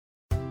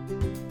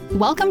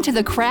Welcome to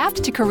the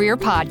Craft to Career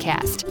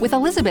podcast with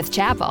Elizabeth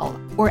Chappell,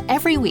 where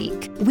every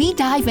week we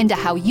dive into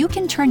how you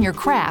can turn your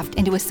craft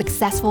into a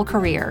successful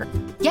career.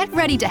 Get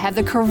ready to have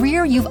the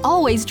career you've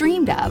always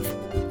dreamed of.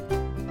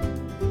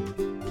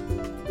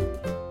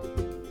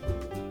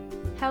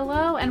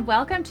 Hello, and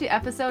welcome to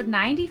episode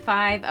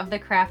 95 of the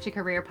Craft to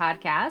Career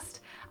podcast.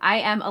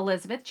 I am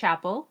Elizabeth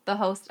Chappell, the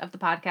host of the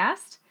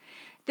podcast.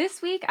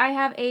 This week, I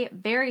have a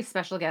very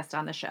special guest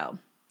on the show.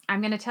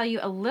 I'm going to tell you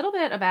a little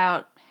bit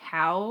about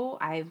how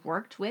I've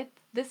worked with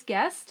this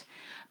guest.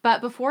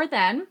 But before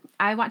then,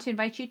 I want to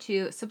invite you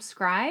to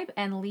subscribe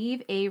and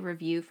leave a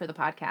review for the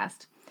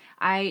podcast.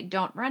 I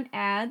don't run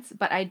ads,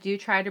 but I do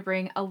try to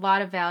bring a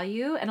lot of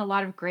value and a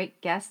lot of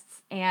great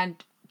guests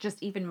and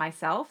just even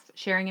myself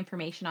sharing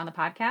information on the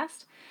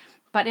podcast.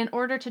 But in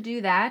order to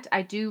do that,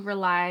 I do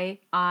rely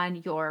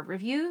on your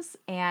reviews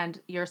and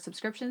your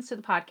subscriptions to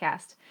the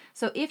podcast.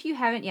 So if you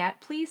haven't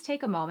yet, please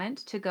take a moment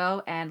to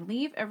go and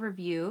leave a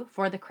review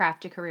for the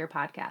Craft to Career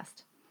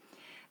podcast.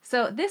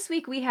 So this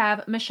week we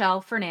have Michelle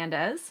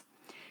Fernandez.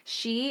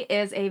 She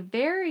is a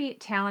very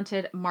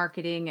talented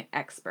marketing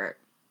expert.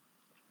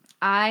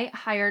 I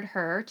hired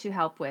her to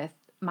help with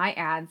my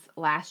ads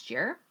last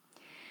year.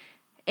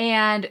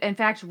 And in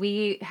fact,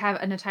 we have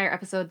an entire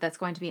episode that's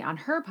going to be on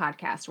her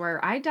podcast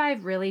where I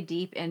dive really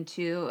deep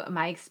into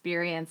my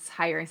experience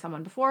hiring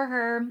someone before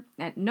her,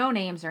 and no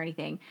names or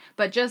anything,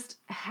 but just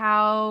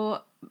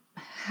how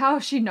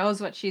she knows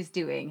what she's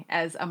doing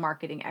as a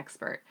marketing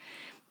expert.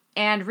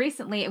 And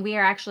recently, we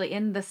are actually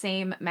in the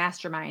same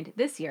mastermind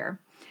this year.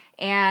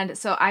 And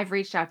so I've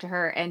reached out to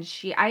her, and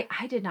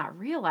I did not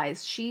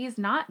realize she's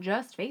not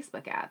just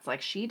Facebook ads.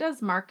 Like, she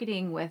does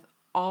marketing with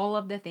all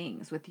of the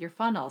things, with your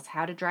funnels,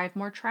 how to drive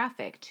more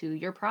traffic to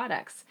your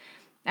products.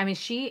 I mean,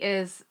 she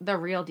is the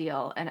real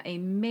deal and a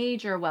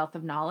major wealth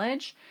of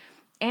knowledge.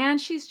 And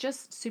she's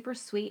just super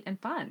sweet and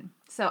fun.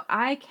 So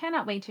I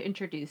cannot wait to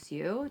introduce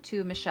you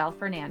to Michelle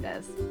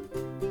Fernandez.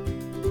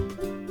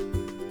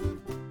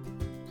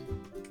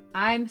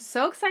 I'm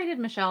so excited,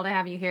 Michelle, to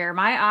have you here.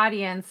 My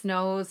audience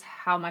knows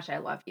how much I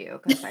love you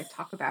because I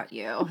talk about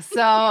you.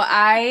 So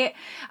I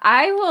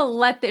will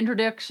let the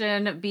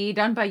introduction be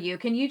done by you.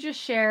 Can you just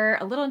share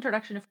a little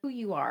introduction of who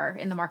you are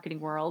in the marketing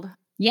world?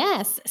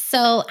 Yes.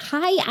 So,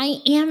 hi,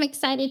 I am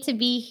excited to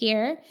be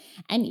here.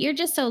 And you're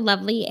just so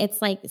lovely.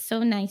 It's like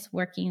so nice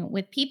working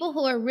with people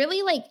who are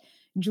really like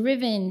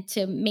driven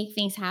to make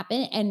things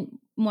happen and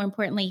more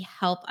importantly,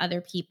 help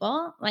other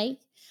people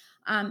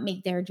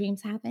make their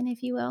dreams happen,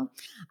 if you will.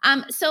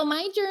 So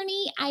my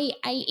journey,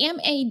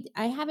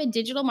 I have a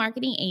digital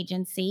marketing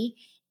agency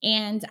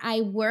and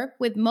I work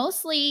with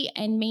mostly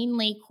and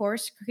mainly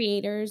course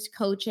creators,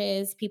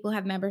 coaches, people who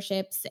have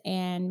memberships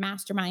and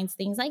masterminds,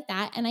 things like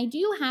that. And I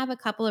do have a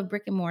couple of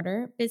brick and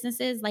mortar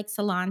businesses like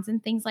salons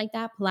and things like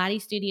that,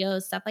 Pilates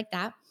studios, stuff like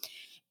that.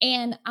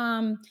 And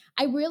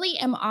I really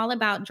am all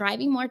about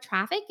driving more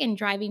traffic and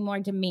driving more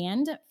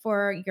demand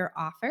for your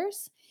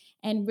offers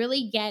and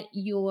really get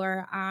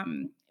your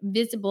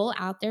visible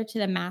out there to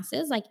the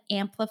masses, like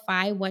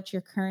amplify what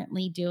you're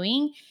currently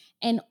doing.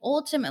 And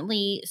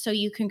ultimately, so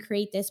you can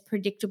create this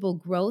predictable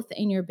growth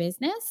in your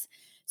business.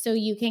 So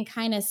you can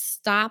kind of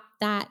stop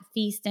that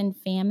feast and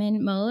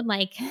famine mode.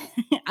 Like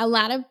a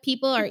lot of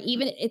people are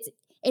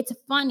it's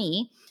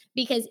funny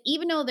because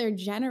even though they're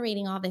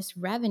generating all this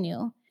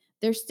revenue,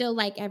 they're still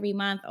like every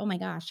month, oh my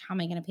gosh, how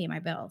am I going to pay my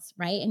bills?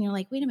 Right. And you're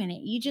like, wait a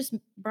minute, you just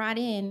brought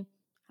in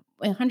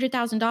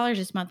 $100,000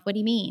 this month. What do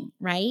you mean?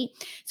 Right.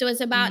 So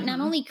it's about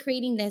not only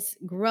creating this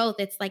growth,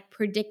 it's like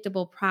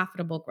predictable,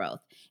 profitable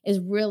growth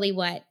is really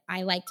what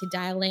I like to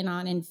dial in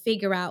on and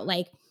figure out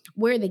like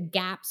where the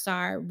gaps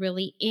are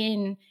really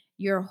in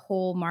your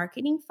whole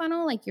marketing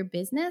funnel, like your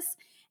business,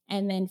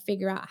 and then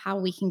figure out how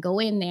we can go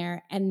in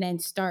there and then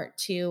start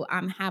to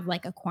have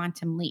like a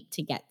quantum leap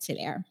to get to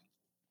there.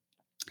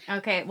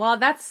 Okay, well,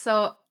 that's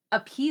so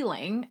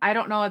appealing. I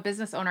don't know a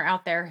business owner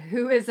out there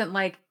who isn't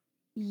like,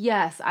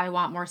 yes, I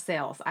want more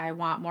sales. I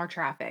want more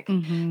traffic.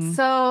 Mm-hmm.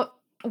 So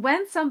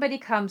when somebody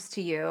comes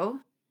to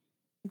you,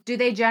 do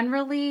they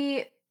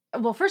generally,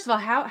 well, first of all,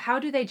 how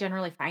do they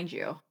generally find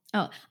you?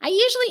 Oh,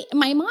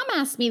 my mom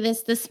asked me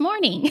this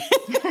morning.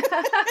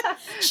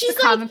 She's a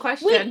common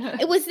question.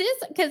 It was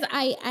this because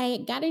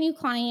I got a new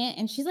client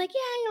and she's like,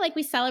 yeah, like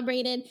we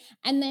celebrated.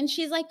 And then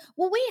she's like,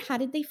 well, wait, how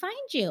did they find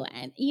you?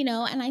 And,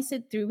 and I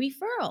said through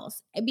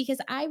referrals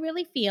because I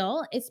really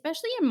feel,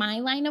 especially in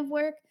my line of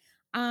work,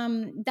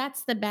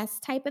 that's the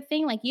best type of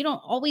thing. Like you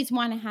don't always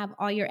want to have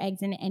all your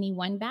eggs in any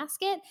one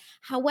basket.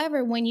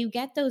 However, when you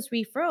get those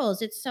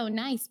referrals, it's so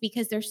nice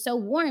because they're so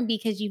warm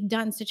because you've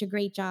done such a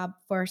great job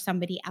for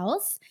somebody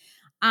else.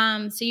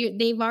 So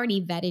they've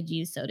already vetted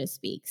you, so to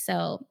speak.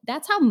 So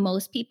that's how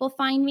most people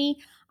find me.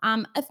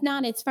 If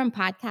not, it's from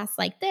podcasts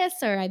like this,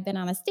 or I've been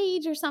on a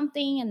stage or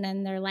something. And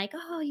then they're like,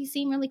 oh, you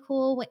seem really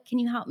cool. What can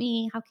you help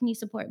me? How can you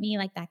support me?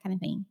 Like that kind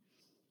of thing.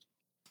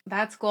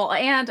 That's cool.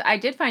 And I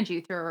did find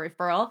you through a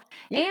referral.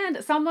 Yeah.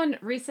 And someone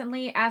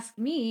recently asked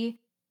me,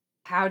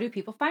 how do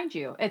people find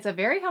you? It's a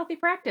very healthy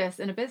practice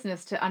in a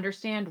business to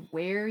understand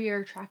where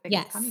your traffic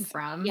is coming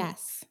from.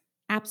 Yes,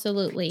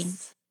 Absolutely.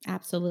 S-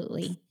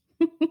 Absolutely.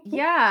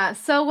 Yeah.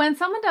 So when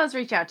someone does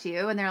reach out to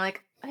you and they're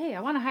like, "Hey,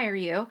 I want to hire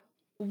you."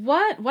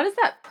 What does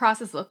that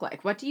process look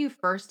like? What do you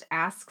first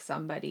ask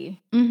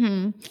somebody?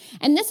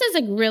 And this is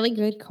a really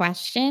good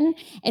question,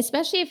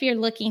 especially if you're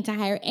looking to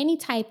hire any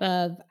type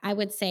of, I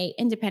would say,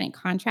 independent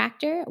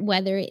contractor,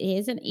 whether it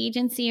is an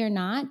agency or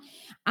not.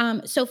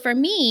 So for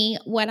me,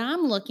 what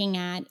I'm looking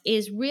at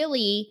is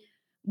really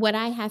what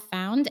I have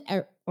found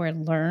or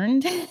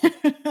learned,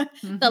 the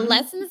Mhm.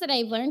 lessons that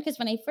I've learned. Because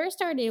when I first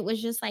started, it was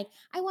just like,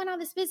 I want all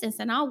this business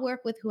and I'll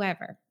work with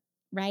whoever.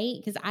 Right.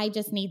 Because I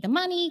just need the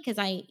money. Because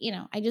I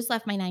just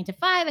left my 9 to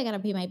 5. I got to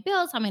pay my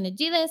bills. How am I going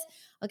to do this?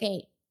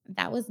 Okay,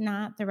 that was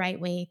not the right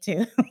way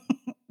to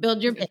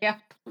build your business. Yeah.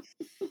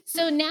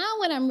 So now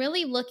what I'm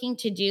really looking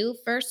to do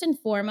first and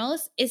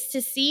foremost is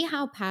to see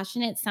how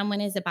passionate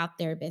someone is about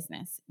their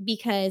business,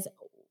 because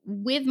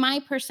with my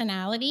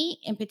personality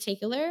in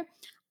particular,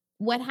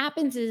 what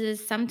happens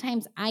is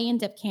sometimes I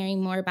end up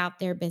caring more about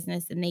their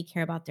business than they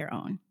care about their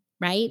own,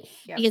 right?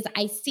 Yep. Because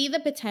I see the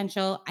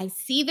potential, I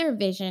see their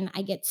vision,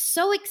 I get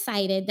so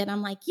excited that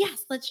I'm like,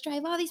 yes, let's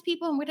drive all these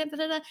people, and we're da, da,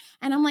 da, da.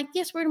 And I'm like,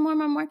 yes, we're more,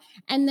 more, more.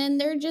 And then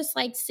they're just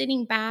like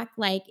sitting back,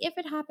 like, if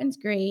it happens,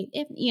 great.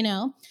 If.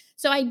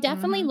 So I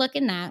definitely Mhm. look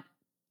in that.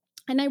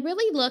 And I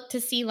really look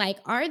to see, like,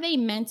 are they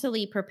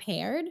mentally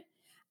prepared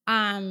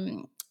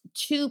um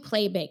to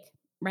play big,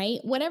 right?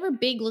 Whatever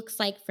big looks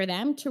like for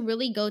them, to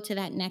really go to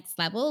that next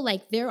level,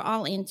 like they're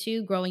all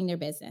into growing their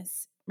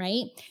business,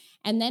 right?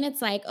 And then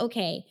it's like,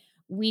 okay,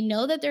 we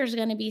know that there's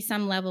going to be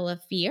some level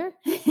of fear.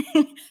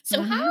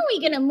 So how Mhm. are we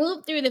going to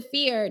move through the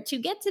fear to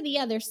get to the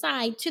other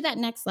side, to that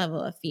next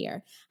level of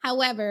fear?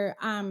 However,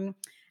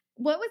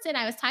 what was it?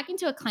 I was talking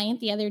to a client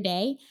the other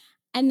day,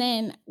 and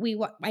then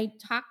I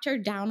talked her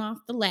down off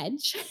the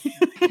ledge.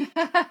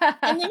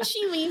 And then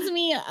she leaves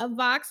me a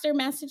Voxer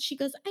message. She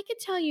goes, I could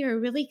tell you're a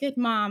really good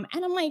mom.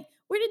 And I'm like,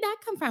 where did that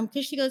come from?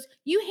 Because she goes,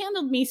 you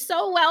handled me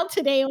so well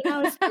today when I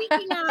was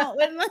freaking out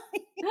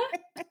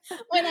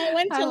when I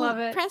went I to love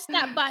it. press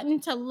that button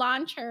to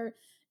launch her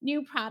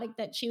new product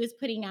that she was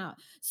putting out.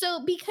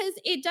 So because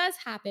it does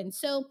happen.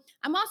 So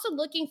I'm also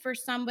looking for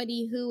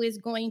somebody who is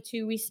going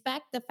to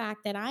respect the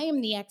fact that I am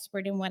the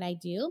expert in what I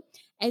do,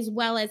 as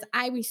well as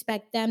I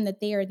respect them that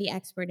they are the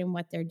expert in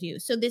what they do.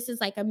 So this is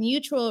like a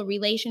mutual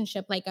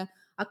relationship, like a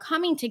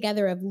coming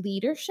together of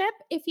leadership,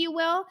 if you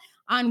will,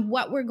 on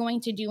what we're going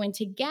to do. And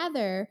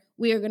together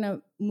we are going to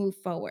move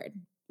forward,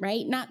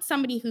 right? Not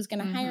somebody who's going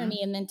to hire Mhm.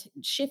 me and then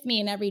shift me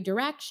in every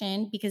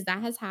direction, because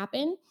that has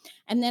happened.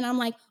 And then I'm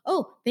like,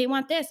 oh, they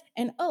want this.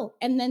 And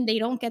then they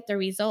don't get the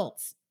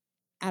results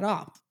at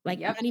all, like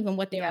Yep. not even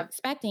what they were Yep.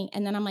 expecting.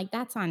 And then I'm like,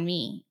 that's on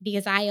me,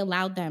 because I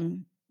allowed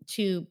them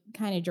to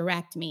kind of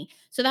direct me.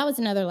 So that was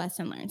another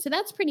lesson learned. So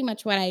that's pretty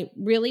much what I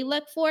really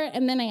look for.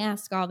 And then I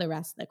ask all the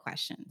rest of the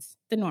questions,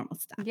 the normal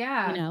stuff, you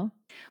Yeah. know?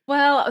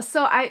 Well,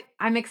 so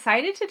I'm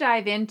excited to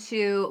dive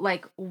into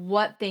like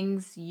what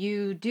things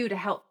you do to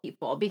help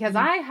people, because Mhm,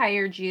 I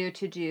hired you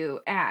to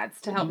do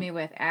ads, to help mhm, me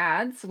with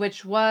ads,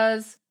 which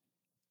was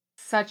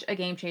such a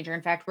game changer.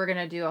 In fact, we're going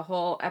to do a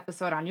whole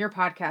episode on your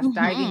podcast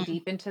diving mhm,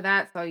 deep into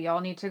that, so y'all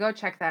need to go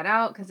check that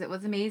out because it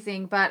was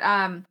amazing. But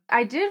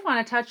I did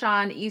want to touch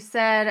on, you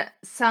said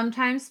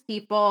sometimes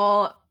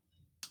people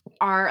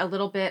are a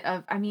little bit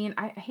of, I mean,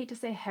 I hate to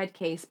say head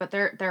case, but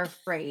they're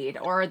afraid,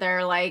 or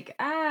they're like,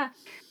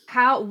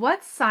 how,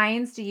 what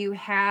signs do you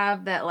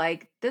have that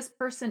like this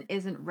person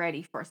isn't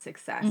ready for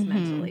success mhm.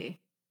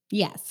 mentally?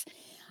 Yes.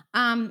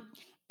 Um,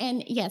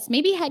 and yes,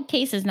 maybe head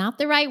case is not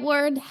the right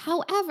word.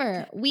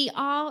 However, we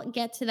all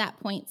get to that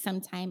point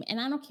sometime. And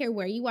I don't care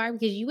where you are,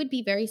 because you would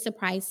be very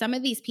surprised. Some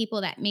of these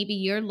people that maybe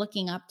you're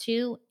looking up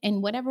to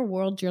in whatever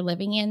world you're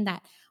living in,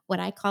 that what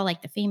I call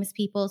like the famous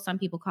people, some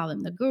people call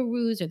them the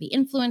gurus or the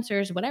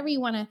influencers, whatever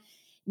you want to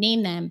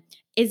name them,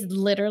 is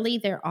literally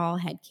they're all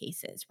head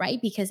cases, right?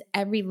 Because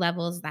every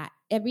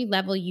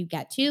level you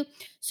get to.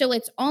 So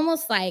it's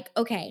almost like,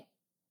 okay,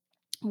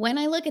 when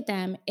I look at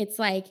them, it's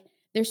like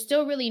they're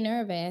still really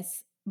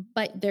nervous,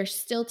 but they're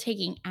still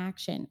taking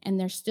action and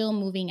they're still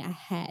moving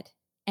ahead.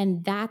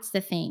 And that's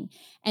the thing.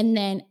 And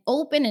then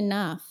open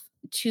enough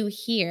to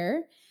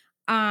hear,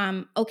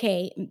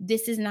 okay,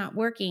 this is not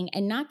working,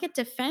 and not get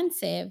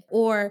defensive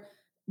or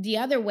the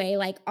other way,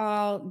 like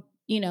all,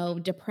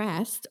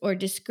 depressed or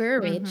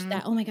discouraged Mm-hmm.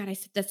 that, oh my God, I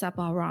set this up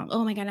all wrong.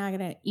 Oh my God, now I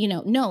gotta.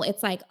 No,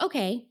 it's like,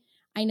 okay,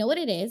 I know what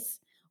it is.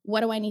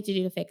 What do I need to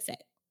do to fix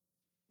it?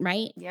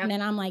 Right? And Yep.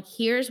 then I'm like,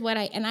 here's what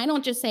and I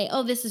don't just say,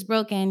 oh, this is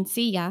broken.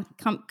 See ya.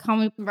 Come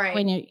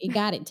when Right. you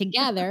got it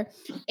together.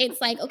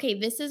 It's like, okay,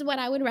 this is what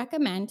I would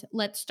recommend.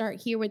 Let's start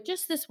here with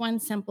just this one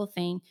simple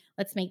thing.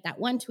 Let's make that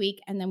one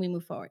tweak and then we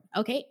move forward.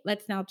 Okay,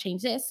 let's now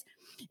change this.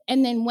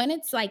 And then when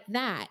it's like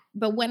that,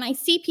 but when I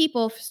see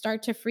people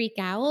start to freak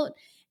out,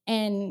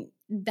 and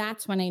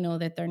that's when I know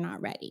that they're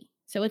not ready.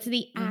 So it's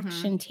the Mm-hmm.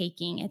 action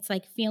taking. It's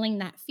like feeling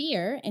that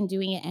fear and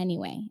doing it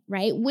anyway,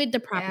 right? With the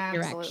proper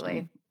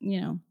direction, Absolutely.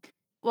 you know.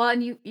 Well,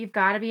 and you've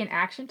got to be an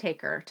action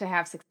taker to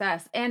have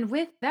success. And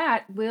with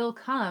that will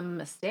come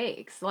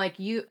mistakes. Like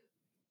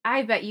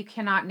I bet you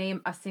cannot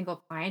name a single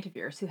client of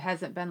yours who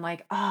hasn't been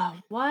like, "Oh,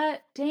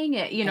 what? Dang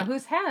it." Right.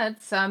 Who's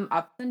had some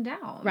ups and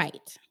downs,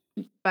 Right.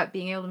 but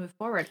being able to move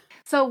forward.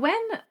 So when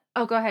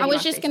Oh, go I ahead. You was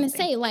want to just say going to something?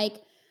 say,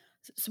 like,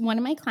 one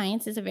of my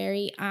clients is a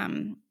very,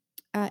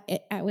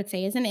 I would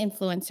say, is an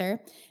influencer.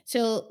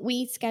 So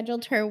we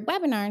scheduled her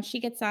webinar, and she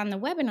gets on the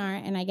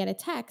webinar, and I get a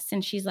text,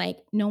 and she's like,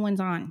 "No one's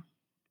on.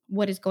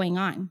 What is going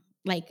on?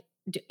 Like,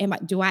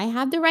 do I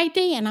have the right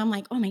day?" And I'm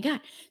like, "Oh my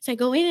god!" So I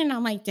go in, and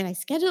I'm like, "Did I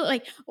schedule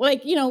it?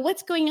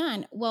 What's going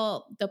on?"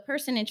 Well, the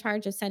person in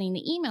charge of sending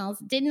the emails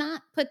did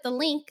not put the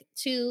link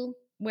to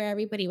where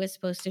everybody was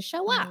supposed to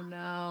show up, Oh,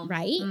 no.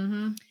 right?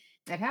 Mhm.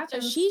 It So happens.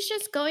 she's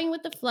just going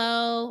with the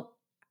flow.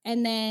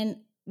 And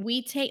then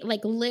we take,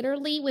 like,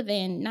 literally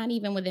within, not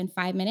even within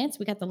 5 minutes,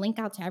 we got the link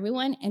out to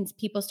everyone and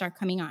people start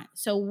coming on.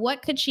 So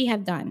what could she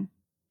have done?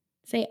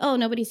 Say, "Oh,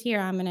 nobody's here.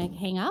 I'm going to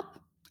hang up.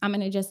 I'm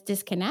going to just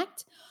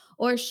disconnect."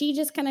 Or she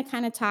just kind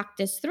of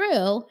talked us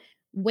through,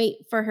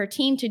 wait for her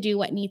team to do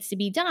what needs to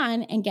be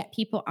done and get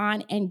people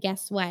on. And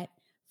guess what?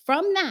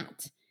 From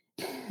that,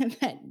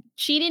 that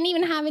she didn't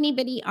even have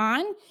anybody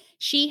on.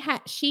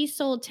 She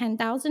sold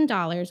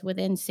 $10,000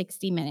 within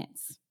 60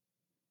 minutes.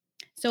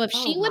 So if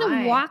Oh she would have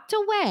my. walked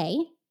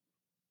away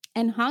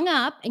and hung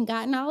up and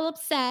gotten all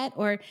upset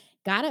or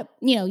got up,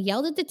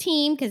 yelled at the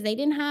team because they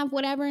didn't have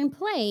whatever in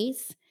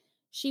place,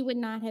 she would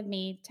not have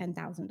made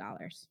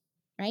 $10,000.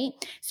 Right.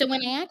 So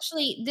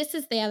this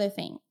is the other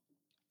thing,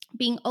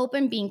 being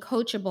open, being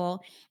coachable,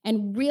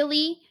 and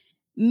really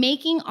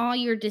making all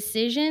your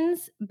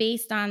decisions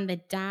based on the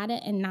data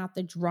and not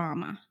the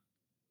drama.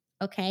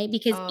 Okay?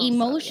 Because Oh,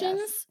 so yes.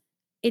 emotions,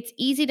 it's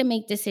easy to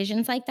make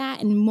decisions like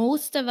that. And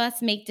most of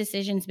us make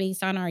decisions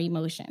based on our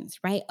emotions,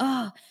 right?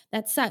 "Oh,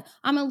 that sucks.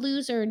 I'm a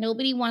loser.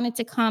 Nobody wanted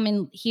to come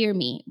and hear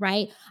me,"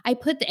 right?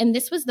 And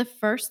this was the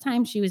first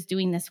time she was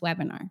doing this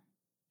webinar.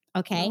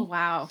 Oh, Okay.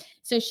 wow.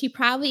 So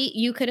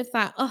you could have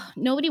thought, "Oh,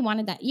 nobody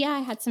wanted that. Yeah, I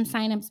had some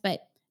signups,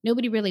 but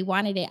nobody really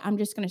wanted it. I'm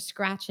just going to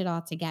scratch it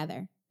all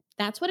together."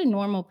 That's what a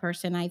normal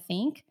person, I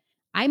think.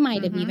 I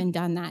might have Mhm. even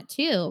done that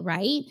too,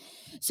 right?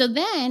 So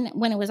then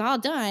when it was all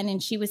done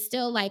and she was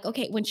still like,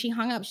 okay, when she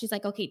hung up, she's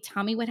like, "Okay,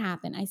 tell me what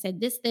happened." I said,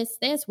 this.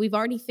 We've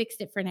already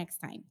fixed it for next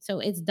time. So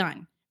it's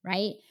done,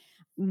 right?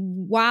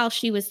 While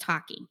she was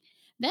talking.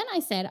 Then I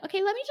said,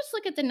 "Okay, let me just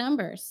look at the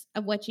numbers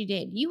of what you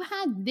did. You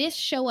had this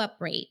show up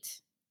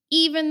rate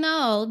even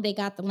though they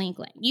got the link.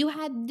 You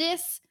had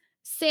this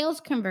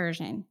sales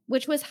conversion,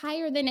 which was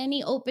higher than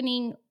any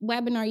opening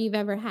webinar you've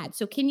ever had.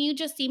 So can you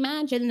just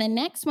imagine the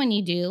next one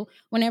you do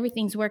when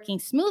everything's working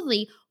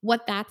smoothly,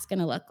 what that's going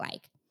to look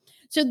like?"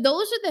 So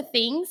those are the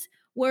things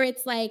where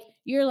it's like,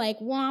 you're like,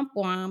 womp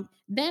womp.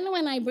 Then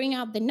when I bring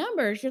out the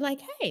numbers, you're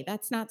like, "Hey,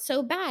 that's not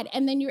so bad."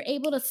 And then you're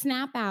able to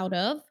snap out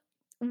of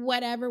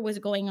whatever was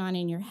going on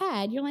in your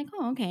head. You're like,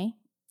 "Oh, okay,"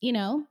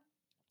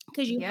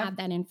 because you Yep. have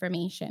that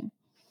information.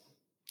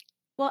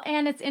 Well,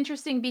 and it's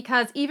interesting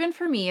because even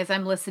for me, as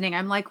I'm listening,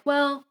 I'm like,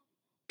 well,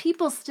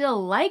 people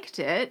still liked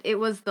it. It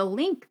was the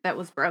link that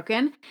was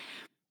broken.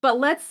 But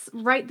let's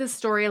write this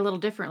story a little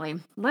differently.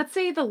 Let's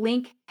say the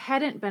link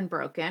hadn't been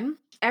broken.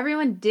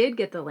 Everyone did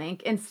get the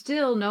link and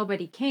still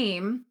nobody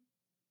came.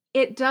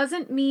 It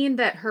doesn't mean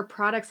that her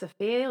product's a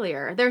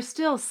failure. There's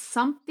still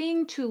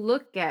something to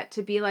look at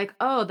to be like,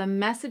 oh, the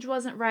message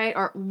wasn't right,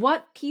 or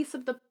what piece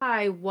of the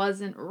pie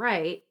wasn't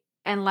right.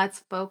 And let's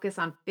focus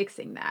on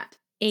fixing that.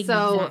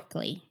 So,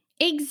 Exactly.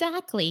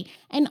 Exactly.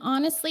 And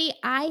honestly,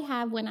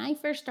 when I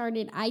first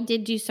started, I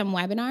did do some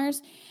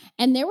webinars,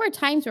 and there were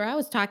times where I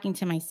was talking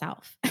to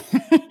myself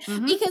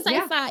because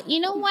I yeah. thought,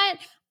 "You know what?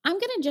 I'm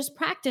going to just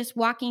practice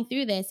walking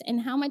through this. And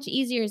how much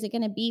easier is it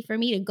going to be for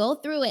me to go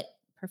through it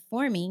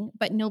performing,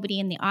 but nobody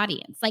in the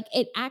audience?" Like,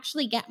 it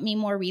actually got me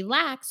more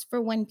relaxed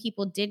for when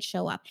people did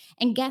show up.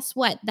 And guess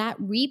what? That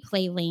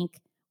replay link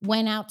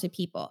went out to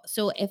people.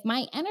 So if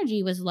my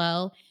energy was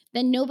low,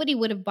 then nobody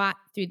would have bought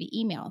through the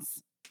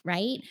emails,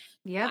 right?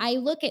 Yep. I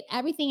look at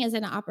everything as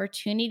an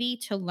opportunity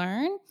to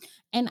learn.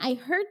 And I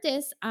heard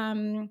this,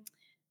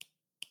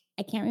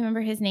 I can't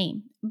remember his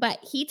name, but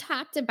he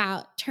talked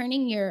about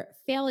turning your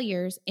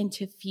failures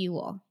into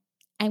fuel.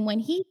 And when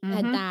he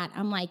said hmm that,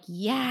 I'm like,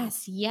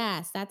 yes,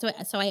 yes, that's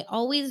what. So I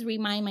always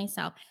remind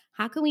myself,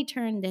 how can we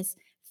turn this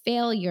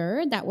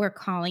failure that we're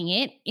calling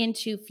it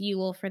into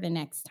fuel for the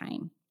next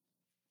time?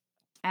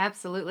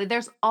 Absolutely.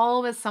 There's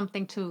always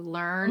something to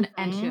learn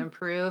and to Mhm.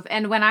 improve.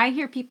 And when I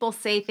hear people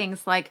say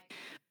things like,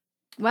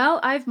 well,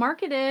 I've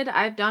marketed,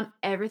 I've done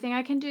everything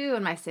I can do,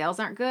 and my sales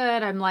aren't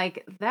good, I'm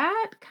like,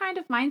 that kind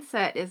of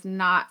mindset is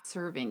not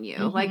serving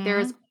you. Like,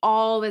 there's Mhm.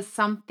 always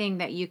something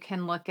that you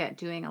can look at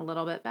doing a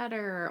little bit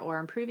better or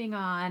improving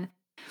on.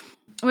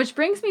 Which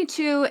brings me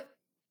to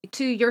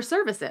your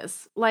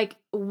services. Like,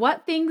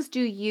 what things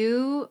do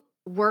you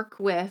work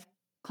with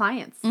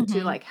clients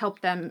to Mhm. like help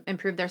them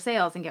improve their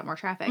sales and get more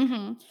traffic?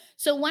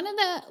 So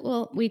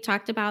we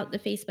talked about the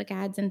Facebook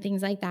ads and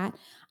things like that.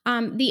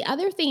 The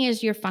other thing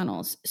is your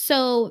funnels.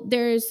 So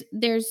there's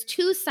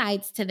two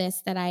sides to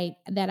this that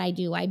I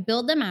do. I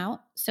build them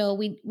out. So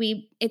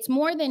it's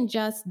more than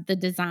just the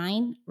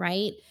design,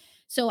 right?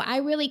 So I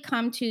really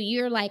come to,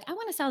 you're like, I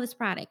want to sell this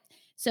product.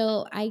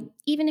 So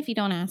even if you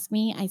don't ask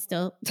me, I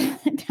still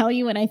tell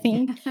you what I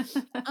think.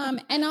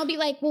 And I'll be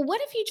like, well, what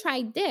if you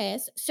tried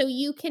this? So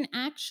you can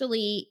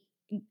actually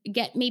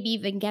maybe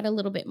even get a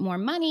little bit more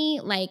money.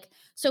 Like,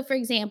 so for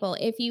example,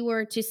 if you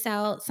were to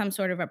sell some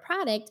sort of a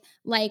product,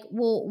 like,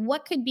 well,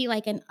 what could be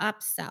like an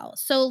upsell?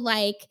 So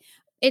like,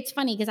 it's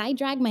funny because I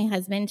drag my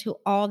husband to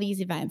all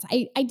these events.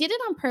 I did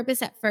it on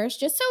purpose at first,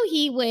 just so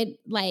he would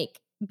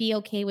like be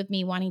okay with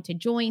me wanting to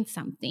join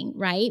something,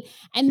 right?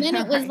 And then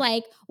it was Right.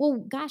 like,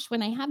 well, gosh,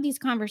 when I have these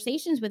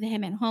conversations with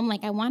him at home,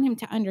 like I want him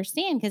to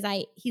understand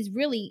because he's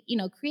really,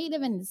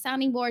 creative and the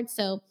sounding board.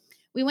 So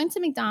we went to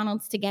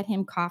McDonald's to get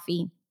him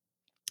coffee.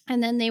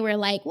 And then they were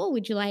like, well,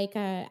 would you like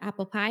a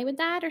apple pie with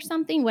that or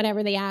something?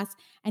 Whatever they asked.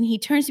 And he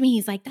turns to me,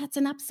 he's like, that's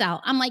an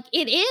upsell. I'm like,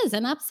 it is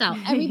an upsell.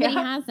 Everybody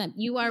Yeah. has them.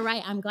 You are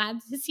right. I'm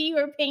glad to see you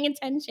are paying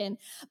attention.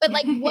 But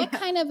like, what Yeah.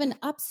 kind of an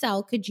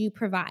upsell could you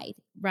provide?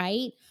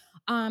 Right.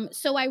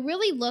 So I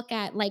really look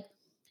at like,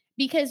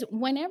 because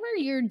whenever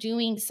you're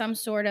doing some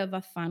sort of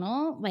a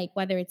funnel, like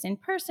whether it's in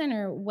person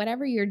or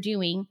whatever you're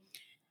doing,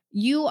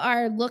 you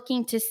are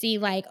looking to see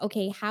like,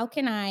 okay, how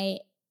can I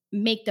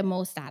make the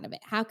most out of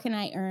it? How can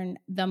I earn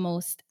the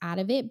most out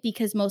of it?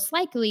 Because most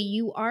likely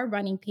you are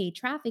running paid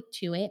traffic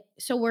to it.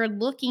 So we're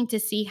looking to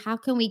see how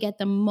can we get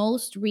the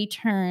most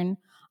return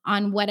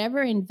on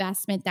whatever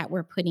investment that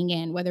we're putting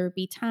in, whether it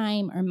be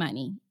time or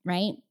money,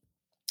 right?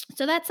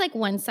 So that's like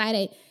one side.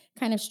 I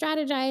kind of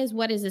strategize,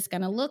 what is this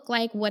going to look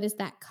like? What is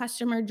that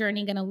customer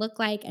journey going to look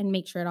like? And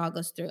make sure it all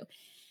goes through.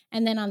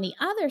 And then on the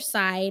other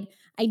side,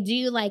 I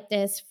do like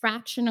this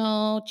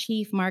fractional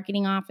chief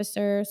marketing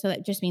officer. So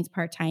that just means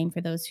part-time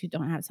for those who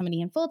don't have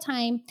somebody in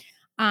full-time.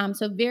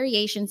 So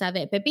variations of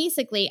it. But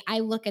basically, I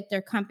look at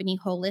their company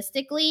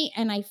holistically.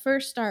 And I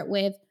first start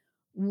with,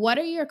 what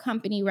are your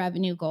company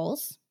revenue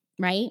goals,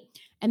 right?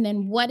 And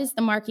then what does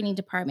the marketing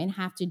department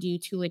have to do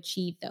to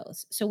achieve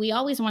those? So we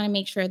always want to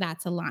make sure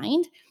that's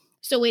aligned.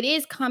 So it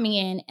is coming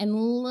in and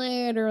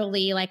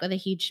literally like with a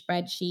huge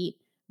spreadsheet,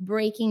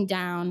 breaking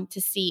down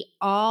to see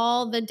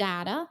all the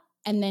data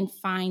and then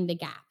find the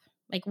gap.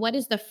 Like, what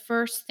is the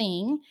first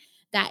thing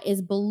that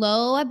is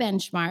below a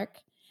benchmark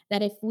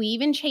that if we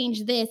even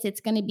change this,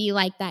 it's going to be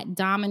like that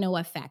domino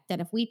effect,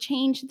 that if we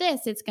change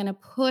this, it's going to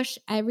push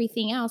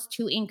everything else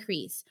to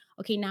increase.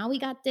 Okay, now we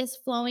got this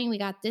flowing, we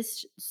got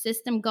this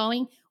system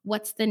going.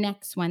 What's the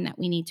next one that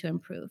we need to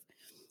improve?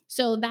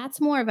 So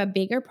that's more of a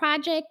bigger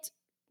project,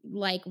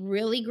 like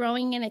really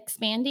growing and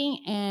expanding.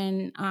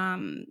 And,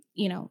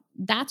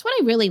 that's what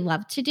I really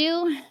love to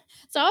do.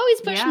 So I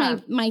always push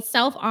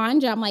myself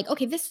on. I'm like,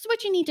 okay, this is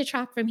what you need to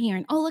track from here.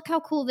 And oh, look how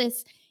cool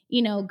this,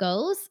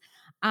 goes.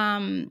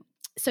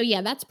 So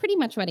yeah, that's pretty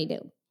much what I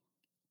do.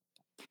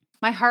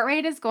 My heart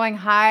rate is going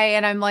high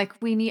and I'm like,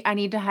 I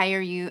need to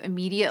hire you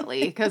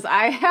immediately because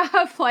I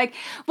have like,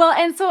 well,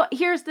 and so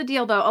here's the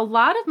deal though. A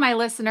lot of my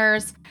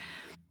listeners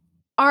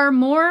are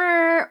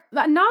more,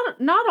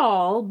 not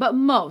all, but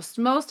most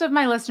of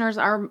my listeners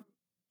are,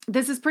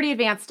 this is pretty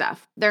advanced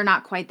stuff. They're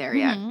not quite there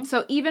yet. Mhm.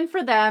 So even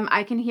for them,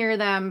 I can hear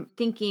them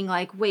thinking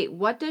like, wait,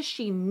 what does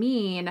she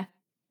mean?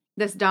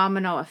 This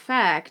domino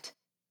effect.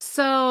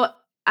 So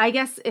I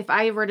guess if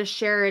I were to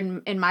share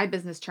in my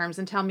business terms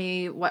and tell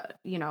me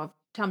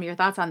tell me your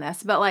thoughts on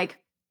this, but like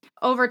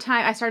over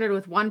time, I started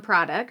with one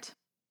product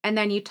and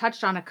then you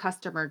touched on a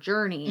customer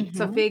journey.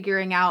 So Mhm.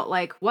 figuring out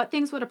like what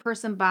things would a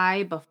person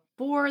buy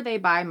before they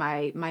buy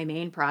my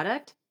main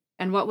product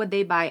and what would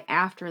they buy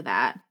after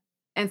that?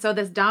 And so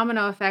this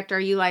domino effect, are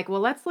you like,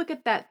 well, let's look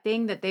at that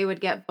thing that they would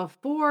get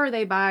before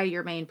they buy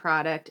your main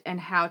product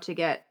and how to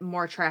get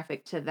more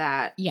traffic to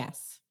that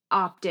Yes.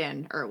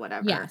 opt-in or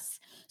whatever. Yes.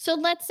 So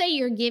let's say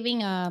you're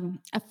giving a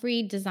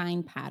free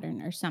design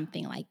pattern or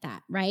something like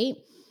that, right?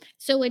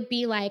 So it'd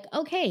be like,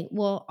 okay,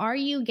 well, are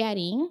you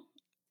getting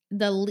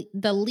the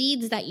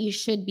leads that you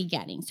should be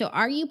getting? So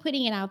are you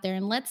putting it out there?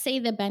 And let's say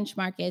the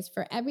benchmark is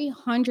for every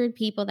 100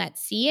 people that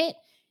see it,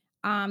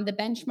 the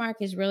benchmark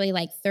is really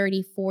like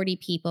 30, 40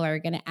 people are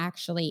going to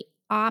actually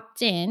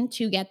opt in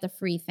to get the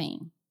free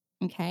thing.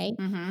 Okay.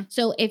 Mhm.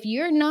 So if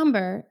your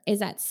number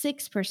is at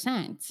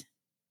 6%,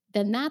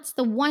 then that's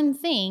the one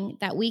thing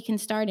that we can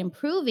start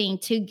improving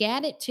to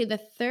get it to the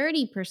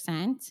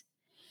 30%.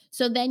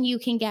 So then you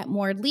can get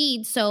more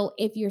leads. So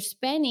if you're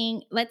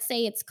spending, let's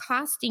say it's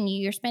costing you,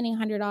 you're spending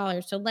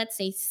 $100. So let's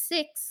say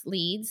 6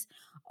 leads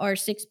or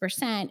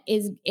 6%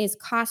 is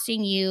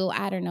costing you,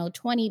 I don't know,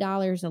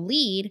 $20 a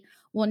lead.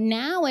 Well,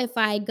 now if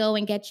I go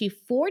and get you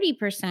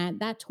 40%,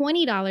 that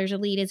 $20 a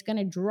lead is going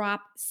to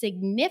drop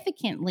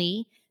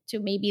significantly to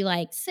maybe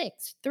like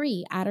 6,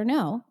 3, I don't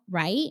know,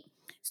 right?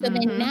 So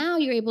then Mhm. now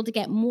you're able to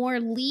get more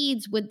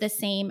leads with the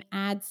same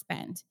ad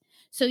spend.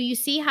 So you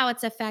see how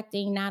it's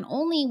affecting not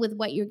only with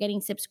what you're getting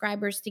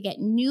subscribers to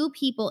get new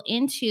people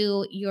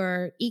into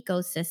your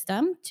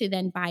ecosystem to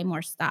then buy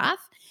more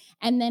stuff.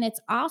 And then it's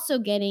also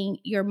getting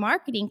your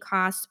marketing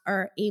costs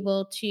are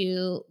able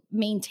to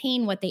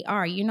maintain what they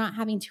are. You're not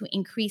having to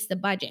increase the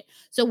budget.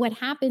 So what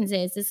happens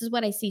is, this is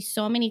what I see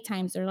so many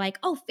times. They're like,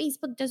 oh,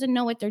 Facebook doesn't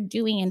know what they're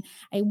doing and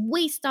I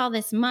waste all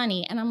this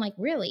money. And I'm like,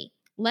 really?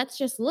 Let's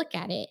just look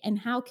at it and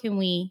how can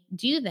we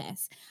do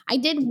this? I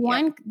did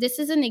one, this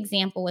is an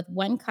example with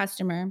one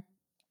customer.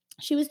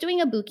 She was doing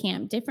a boot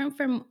camp, different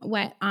from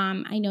what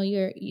I know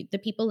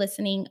the people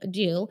listening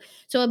do.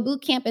 So a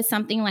boot camp is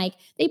something like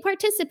they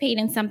participate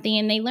in something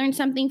and they learn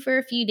something for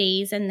a few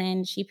days, and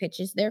then she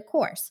pitches their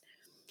course.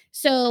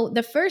 So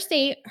the first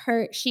day,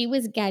 she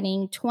was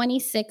getting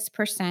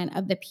 26%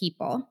 of the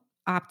people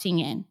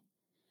opting in.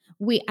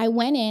 I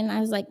went in,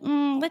 I was like,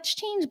 let's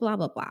change blah,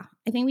 blah, blah.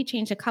 I think we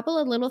changed a couple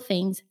of little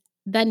things.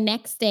 The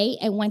next day,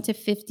 it went to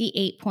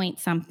 58 point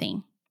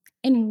something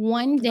in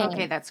one day.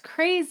 Okay, that's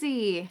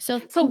crazy. So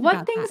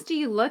what things do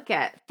you look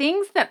at?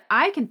 Things that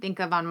I can think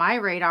of on my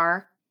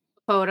radar: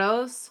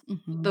 photos,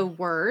 the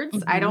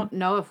words. I don't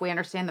know if we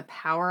understand the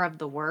power of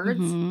the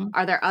words.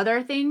 Are there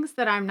other things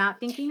that I'm not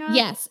thinking of?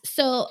 Yes.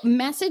 So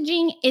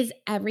messaging is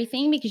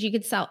everything, because you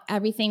could sell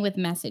everything with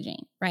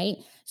messaging, right?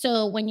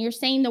 So when you're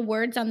saying the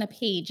words on the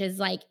page is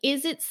like,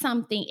 is it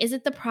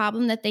the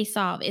problem that they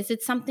solve? Is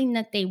it something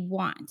that they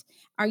want?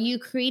 Are you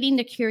creating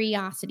the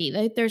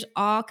curiosity? There's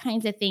all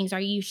kinds of things. Are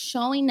you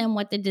showing them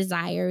what the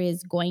desire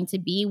is going to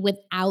be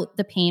without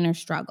the pain or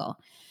struggle?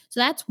 So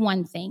that's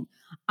one thing.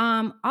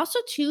 Also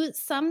too,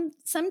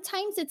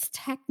 sometimes it's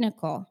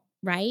technical,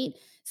 right?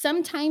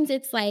 Sometimes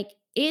it's like,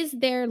 is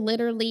there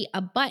literally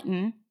a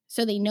button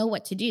so they know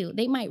what to do?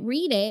 They might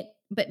read it,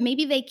 but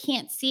maybe they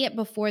can't see it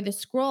before the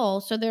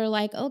scroll. So they're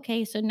like,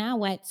 okay, so now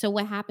what? So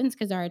what happens,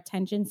 because our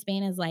attention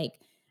span is like,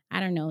 I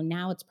don't know,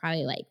 now it's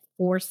probably like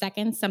 4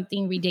 seconds,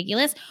 something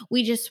ridiculous.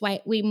 We just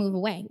swipe, we move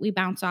away, we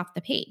bounce off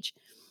the page.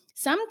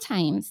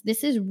 Sometimes,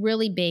 this is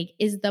really big,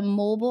 is the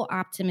mobile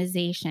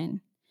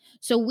optimization.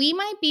 So we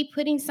might be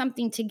putting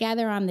something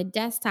together on the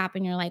desktop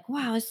and you're like,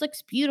 wow, this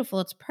looks beautiful.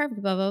 It's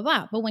perfect, blah, blah,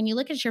 blah. But when you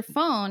look at your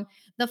phone,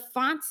 the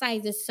font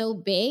size is so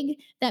big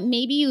that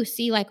maybe you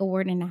see like a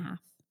word and a half.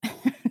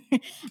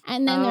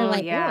 And then they're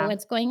like, oh,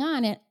 what's going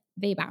on? And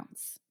they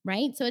bounce,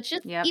 right? So it's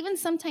just, even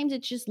sometimes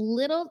it's just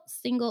little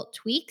single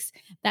tweaks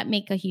that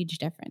make a huge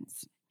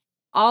difference.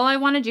 All I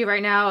want to do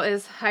right now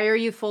is hire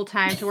you full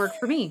time to work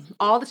for me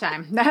all the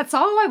time. That's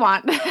all I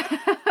want.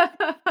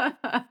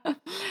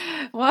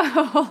 What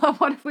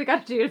have we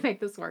got to do to make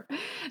this work?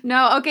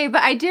 No, okay.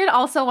 But I did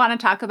also want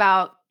to talk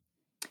about,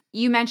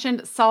 you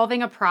mentioned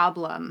solving a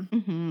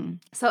problem.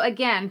 So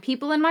again,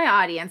 people in my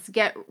audience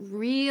get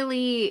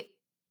really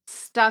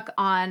stuck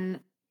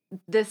on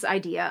this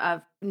idea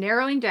of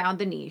narrowing down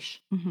the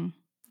niche.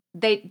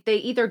 They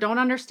either don't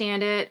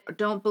understand it, or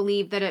don't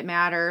believe that it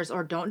matters,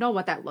 or don't know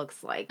what that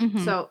looks like.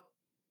 So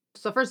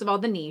first of all,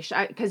 the niche,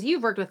 because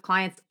you've worked with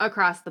clients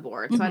across the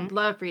board. So I'd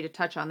love for you to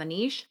touch on the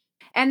niche.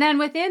 And then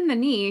within the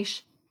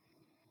niche,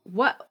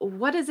 what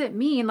does it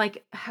mean?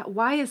 Like,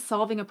 why is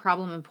solving a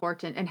problem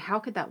important? And how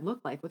could that look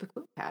like with a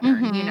quilt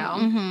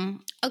pattern,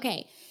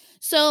 Okay.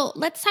 So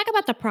let's talk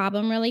about the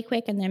problem really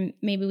quick, and then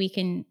maybe we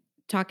can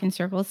talk in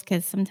circles,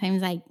 because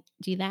sometimes I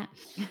do that.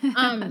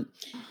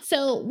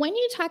 So when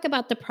you talk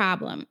about the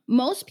problem,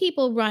 most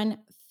people run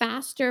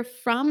faster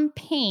from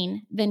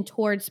pain than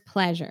towards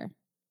pleasure,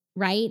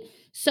 right?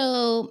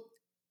 So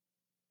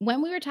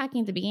when we were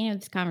talking at the beginning of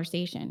this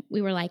conversation,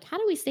 we were like, how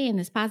do we stay in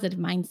this positive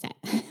mindset?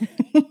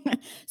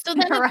 So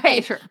then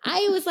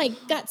I was like,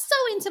 got so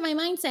into my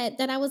mindset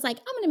that I was like,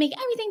 I'm going to make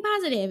everything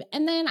positive.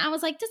 And then I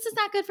was like, this is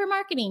not good for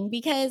marketing,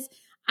 because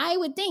I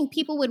would think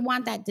people would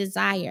want that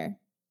desire,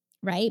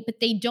 right? But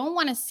they don't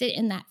want to sit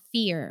in that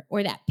fear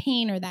or that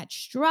pain or that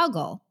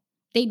struggle.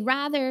 They'd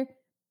rather,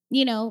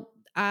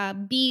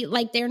 be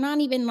like, they're not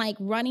even like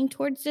running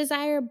towards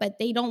desire, but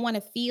they don't want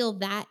to feel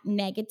that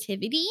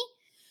negativity.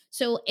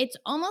 So it's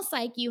almost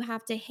like you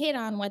have to hit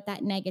on what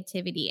that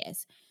negativity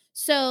is.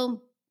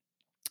 So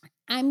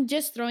I'm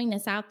just throwing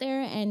this out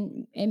there,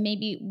 and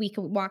maybe we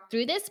could walk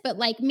through this, but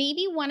like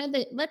maybe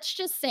let's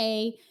just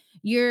say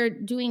you're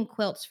doing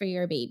quilts for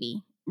your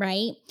baby,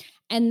 right?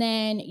 And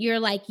then you're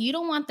like, you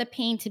don't want the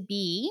pain to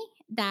be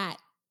that,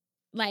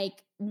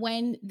 like,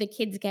 when the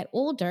kids get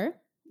older,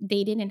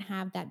 they didn't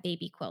have that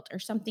baby quilt or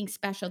something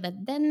special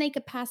that then they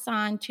could pass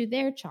on to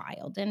their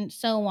child, and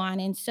so on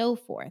and so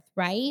forth,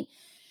 right?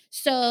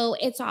 So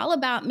it's all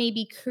about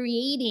maybe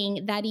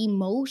creating that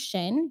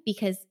emotion,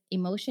 because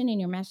emotion in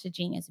your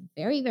messaging is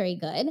very, very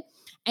good.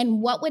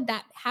 And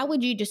how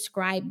would you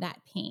describe that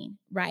pain,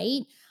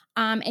 right?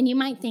 And you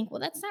might think, well,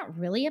 that's not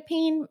really a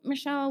pain,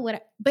 Michelle,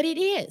 but it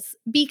is,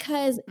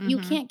 because you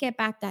can't get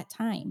back that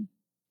time,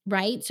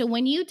 right? So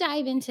when you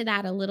dive into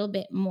that a little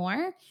bit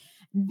more,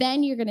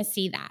 then you're going to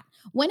see that.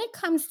 When it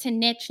comes to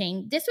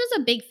niching, this was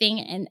a big thing,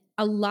 and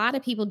a lot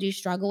of people do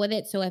struggle with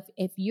it. So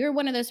if you're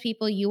one of those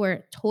people, you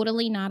are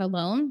totally not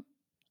alone.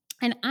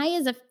 And I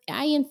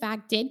in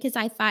fact did, because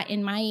I thought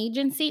in my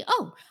agency,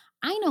 oh,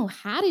 I know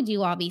how to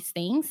do all these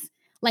things.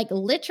 Like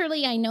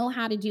literally, I know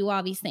how to do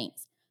all these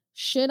things.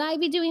 should I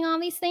be doing all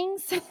these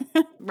things?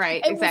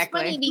 Right, It was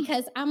funny exactly.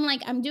 because I'm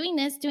like, I'm doing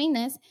this.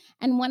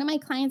 And one of my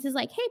clients is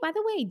like, hey, by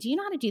the way, do you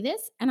know how to do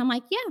this? And I'm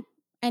like, yeah.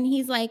 And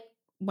he's like,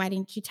 why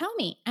didn't you tell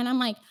me? And I'm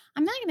like,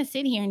 I'm not going to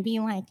sit here and be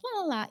like,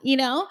 la, la, la, you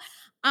know?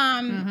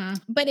 Um,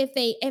 Mhm. but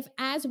if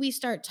as we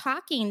start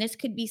talking, this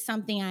could be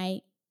something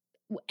I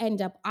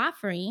end up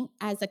offering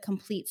as a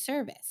complete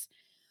service.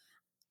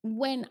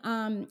 When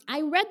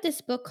I read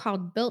this book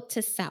called Built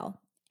to Sell,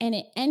 and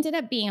it ended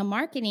up being a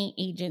marketing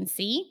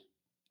agency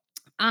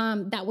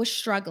that was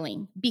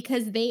struggling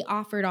because they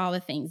offered all the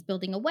things,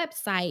 building a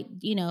website,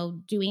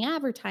 doing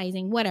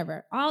advertising,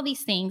 whatever, all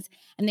these things,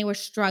 and they were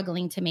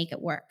struggling to make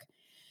it work.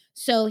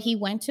 So he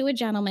went to a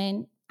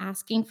gentleman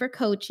asking for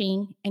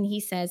coaching, and he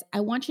says,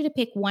 I want you to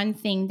pick one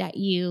thing that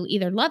you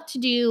either love to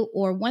do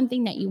or one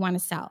thing that you want to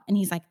sell. And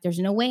he's like, there's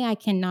no way I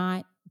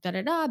cannot da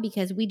da da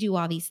because we do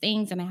all these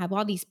things and I have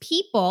all these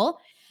people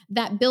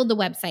that build the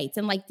websites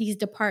and like these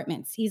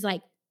departments. He's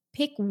like,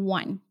 pick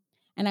one.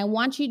 And I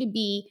want you to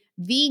be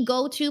the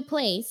go-to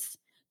place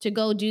to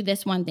go do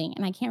this one thing.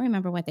 And I can't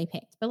remember what they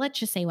picked, but let's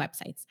just say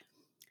websites.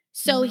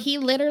 So Mhm. he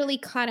literally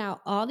cut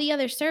out all the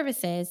other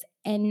services.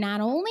 And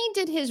not only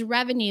did his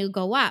revenue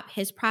go up,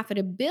 his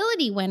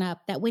profitability went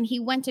up. That when he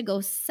went to go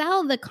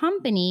sell the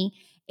company,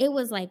 it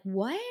was like,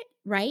 what?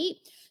 Right?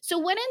 So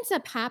what ends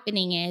up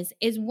happening is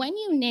when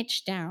you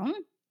niche down,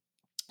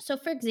 so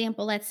for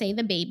example, let's say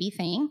the baby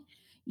thing,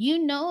 you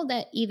know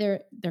that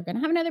either they're going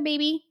to have another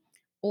baby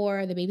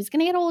or the baby's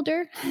going to get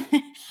older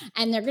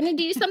and they're going to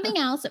do something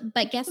else.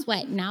 But guess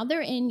what? Now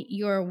they're in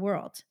your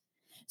world.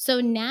 So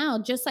now,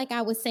 just like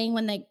I was saying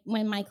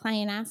when my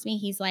client asked me,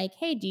 he's like,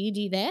 "Hey, do you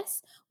do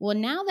this?" Well,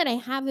 now that I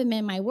have him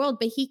in my world,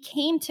 but he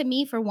came to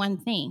me for one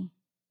thing,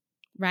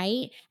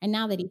 right? And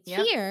now that he's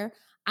Yep. here,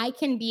 I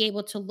can be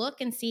able to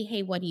look and see,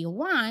 "Hey, what do you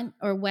want?"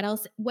 or what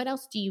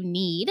else do you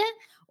need?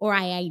 Or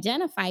I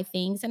identify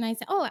things and I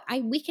say, "Oh,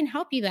 I we can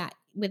help you that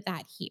with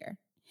that here."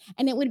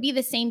 And it would be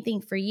the same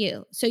thing for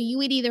you. So you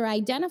would either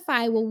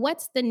identify, well,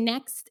 what's the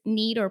next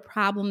need or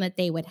problem that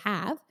they would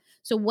have?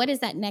 So what is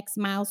that next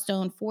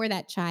milestone for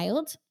that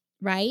child,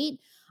 right?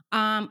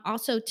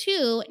 Also,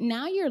 too,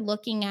 now you're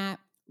looking at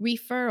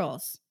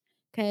referrals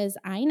because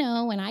I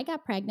know when I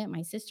got pregnant,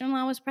 my sister in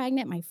law was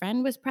pregnant, my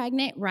friend was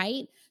pregnant,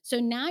 right? So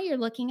now you're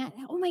looking at,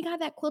 oh my God,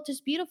 that quilt is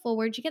beautiful.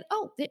 Where'd you get?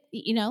 Oh,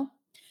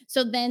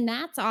 So then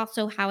that's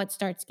also how it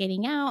starts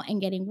getting out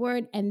and getting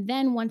word. And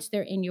then once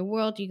they're in your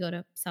world, you go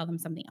to sell them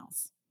something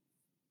else.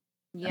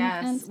 Does that make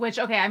Yes. sense? Which,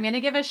 okay, I'm going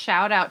to give a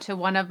shout out to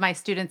one of my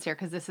students here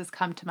because this has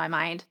come to my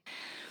mind.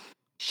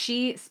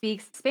 She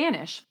speaks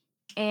Spanish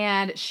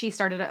and she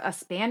started a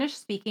Spanish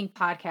speaking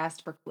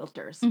podcast for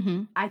quilters.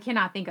 Mm-hmm. I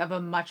cannot think of a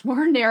much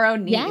more narrow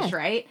niche, Yes.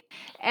 right?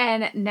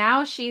 And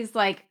now she's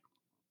like,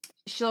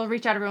 she'll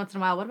reach out every once in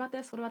a while. What about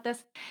this? What about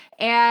this?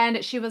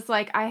 And she was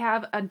like, I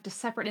have a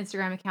separate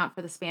Instagram account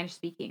for the Spanish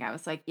speaking. I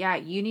was like, yeah,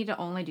 you need to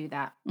only do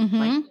that. Like,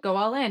 Mm-hmm. go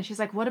all in. She's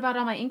like, what about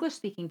all my English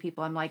speaking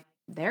people? I'm like,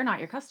 they're not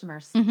your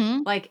customers.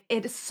 Mm-hmm. Like,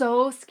 it's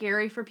so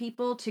scary for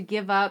people to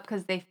give up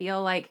because they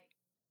feel like,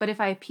 but if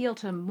I appeal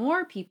to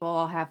more people,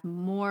 I'll have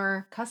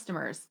more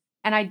customers.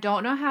 And I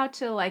don't know how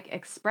to like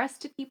express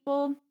to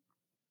people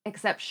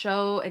except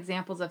show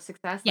examples of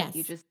success like you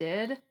Yes. just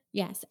did.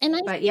 Yes. And I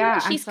But see where yeah,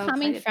 I'm she's so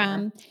coming excited for her.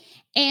 from.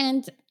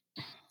 And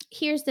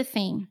here's the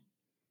thing.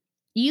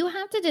 You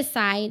have to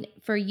decide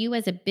for you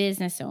as a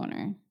business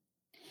owner,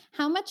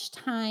 how much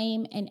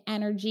time and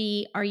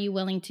energy are you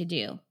willing to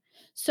do?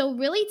 So,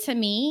 really, to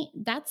me,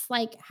 that's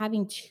like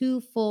having two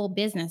full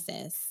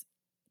businesses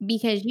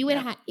because you would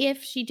Yep. have,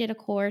 if she did a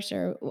course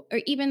or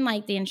even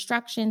like the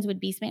instructions would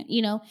be spent,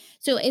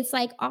 so it's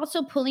like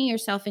also pulling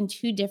yourself in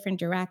two different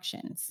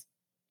directions,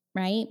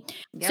 right?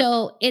 Yep.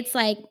 So, it's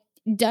like,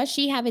 does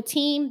she have a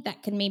team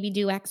that can maybe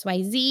do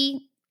XYZ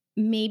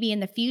maybe in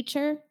the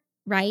future?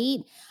 Right.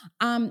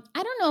 I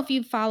don't know if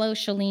you follow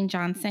Shalene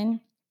Johnson.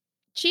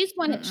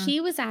 Mm-mm. She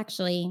was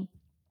actually,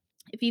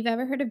 if you've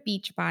ever heard of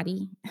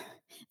Beachbody,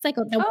 it's like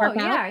the Oh, workout.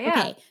 yeah, yeah.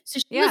 Okay. So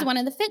she was Yeah. one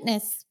of the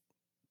fitness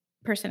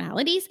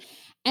personalities.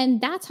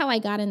 And that's how I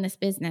got in this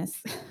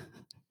business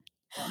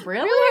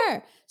Really? through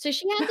her. So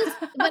she had this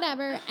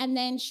whatever. And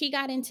then she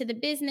got into the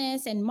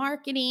business and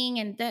marketing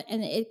and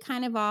it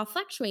kind of all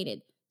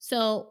fluctuated.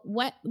 So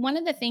one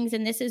of the things,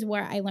 and this is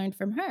where I learned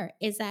from her,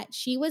 is that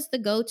she was the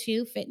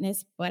go-to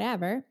fitness,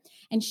 whatever.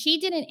 And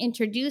she didn't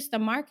introduce the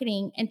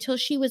marketing until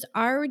she was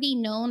already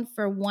known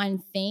for one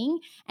thing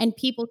and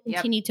people Yep.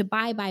 continued to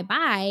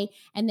buy.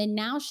 And then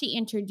now she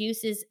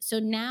introduces. So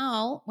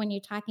now when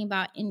you're talking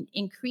about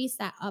increase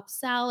that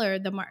upsell or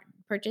the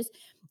purchase,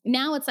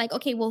 now it's like,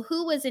 okay, well,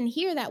 who was in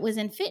here that was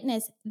in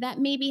fitness that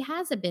maybe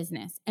has a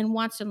business and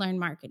wants to learn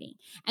marketing?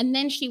 And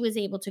then she was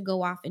able to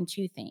go off in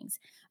two things.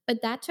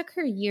 But that took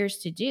her years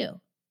to do,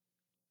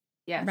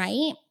 Yes.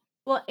 right?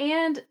 Well,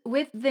 and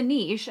with the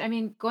niche, I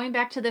mean, going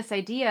back to this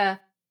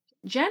idea,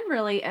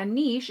 generally a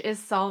niche is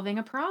solving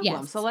a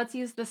problem. So Yes. let's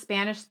use the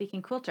Spanish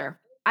speaking quilter.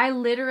 I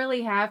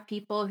literally have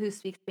people who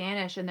speak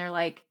Spanish and they're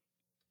like,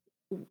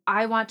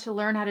 I want to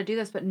learn how to do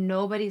this, but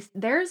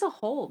there's a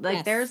hole. Like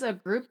Yes. there's a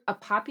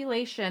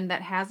population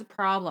that has a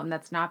problem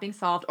that's not being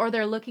solved, or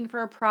they're looking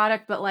for a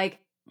product, but like,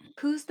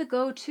 who's the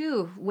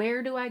go-to?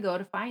 Where do I go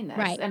to find this?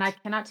 Right. And I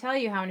cannot tell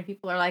you how many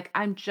people are like,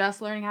 I'm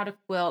just learning how to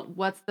quilt.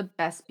 What's the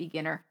best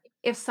beginner?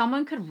 If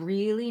someone could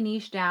really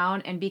niche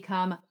down and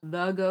become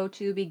the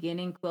go-to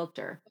beginning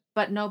quilter,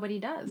 but nobody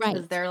does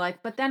because Right. they're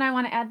like, but then I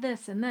want to add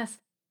this and this.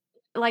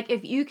 Like,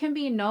 if you can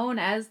be known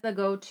as the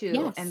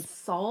go-to and Yes.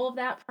 solve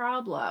that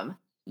problem,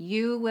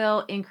 you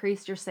will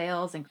increase your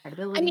sales and I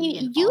credibility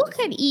and mean, you all the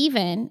could things.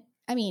 even,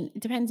 I mean,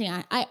 depending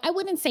on, I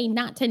wouldn't say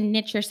not to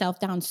niche yourself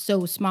down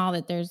so small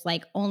that there's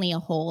like only a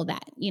hole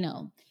that,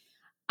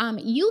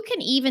 you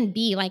can even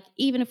be like,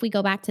 even if we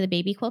go back to the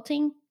baby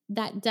quilting,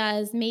 that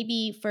does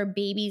maybe for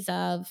babies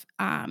of,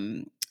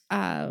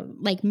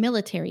 like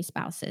military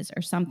spouses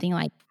or something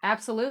like,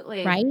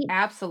 Absolutely. right? And then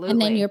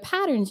Absolutely. your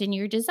patterns and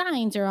your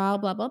designs are all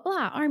blah, blah,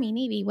 blah, Army,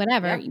 Navy,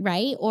 whatever, Yep.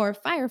 right? Or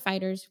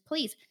firefighters,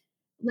 police.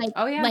 Like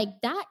Oh, yeah. like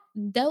that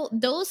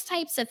those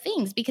types of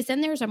things, because then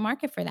there's a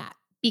market for that.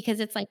 Because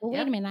it's like, "Well, wait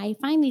a Yep. minute, I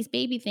find these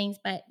baby things,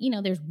 but,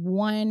 there's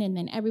one and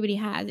then everybody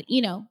has it,"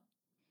 you know?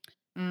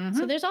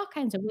 So Mhm. there's all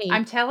kinds of ways.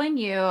 I'm telling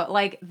you,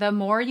 like, the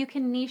more you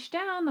can niche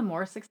down, the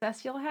more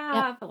success you'll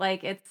Yep. have.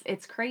 Like,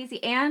 it's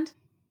crazy, and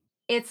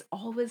it's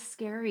always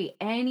scary.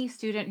 Any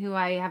student who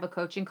I have a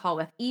coaching call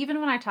with, even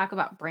when I talk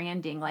about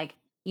branding, like,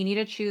 you need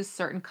to choose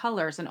certain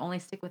colors and only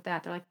stick with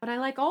that. They're like, but I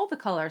like all the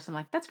colors. I'm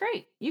like, that's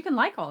great. You can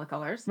like all the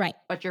colors, Right.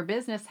 but your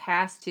business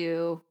has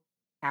to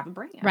have a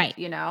brand, Right.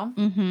 you know?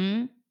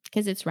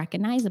 Because it's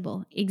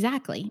recognizable.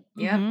 Exactly.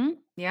 Yep.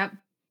 Yep.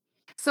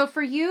 So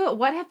for you,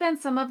 what have been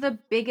some of the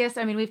biggest?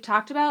 I mean, we've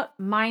talked about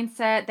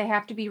mindset. They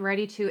have to be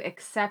ready to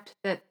accept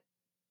that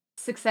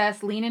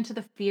success, lean into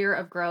the fear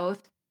of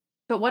growth.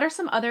 But what are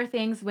some other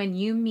things when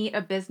you meet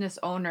a business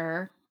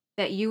owner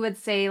that you would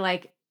say,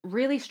 like,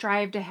 really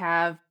strive to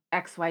have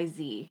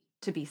XYZ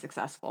to be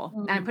successful?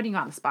 And I'm Mhm. putting you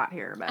on the spot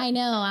here, but I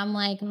know, I'm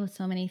like, "Oh,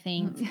 so many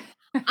things."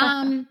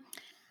 Um,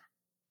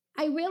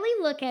 I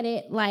really look at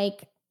it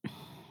like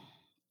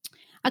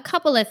a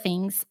couple of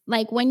things.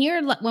 Like when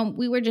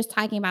we were just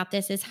talking about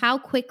this is how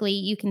quickly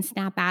you can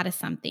snap out of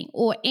something,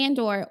 or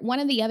one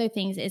of the other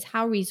things is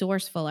how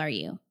resourceful are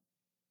you?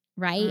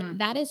 Right? Mm,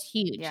 That is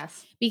huge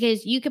yes.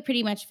 because you could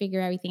pretty much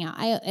figure everything out.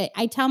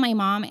 I tell my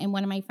mom and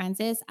one of my friends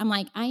is, I'm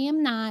like, I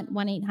am not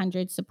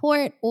 1-800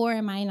 support or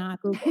am I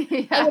not Google?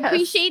 I Yes.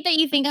 appreciate that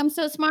you think I'm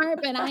so smart,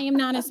 but I am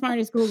not as smart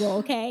as Google,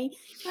 okay?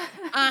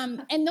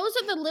 And those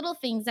are the little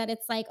things that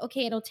it's like,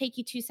 okay, it'll take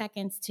you 2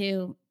 seconds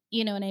to,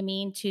 you know what I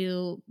mean,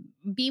 to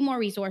be more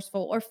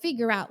resourceful or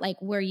figure out like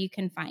where you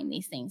can find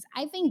these things.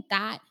 I think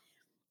that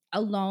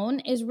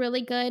alone is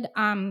really good.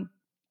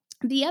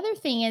 The other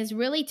thing is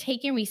really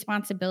taking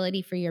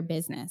responsibility for your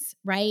business,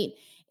 right?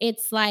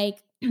 It's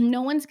like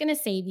no one's going to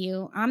save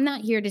you. I'm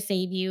not here to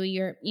save you.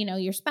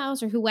 Your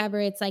spouse or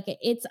whoever, it's like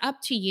it's up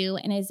to you,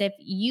 and as if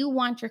you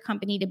want your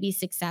company to be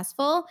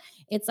successful,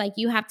 it's like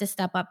you have to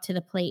step up to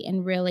the plate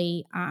and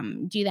really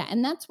do that.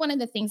 And that's one of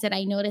the things that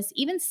I noticed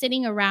even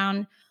sitting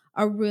around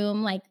a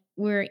room, like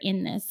we're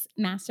in this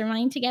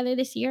mastermind together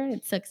this year.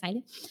 It's so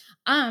exciting.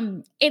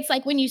 It's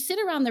like when you sit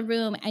around the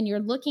room and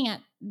you're looking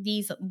at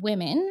these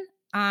women,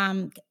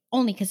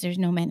 only because there's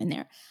no men in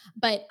there,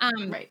 but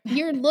Right.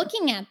 you're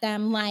looking at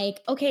them like,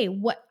 okay,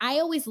 what I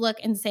always look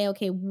and say,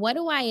 okay, what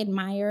do I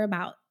admire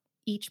about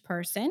each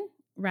person,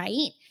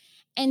 right?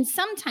 And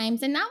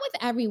sometimes, and not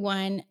with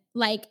everyone,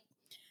 like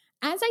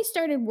as I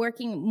started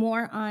working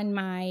more on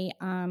my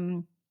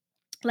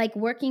like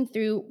working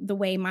through the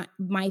way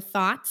my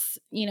thoughts,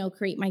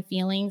 create my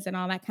feelings and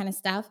all that kind of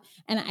stuff.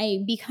 And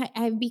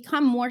I've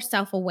become more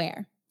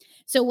self-aware.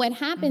 So what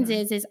happens Hmm.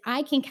 is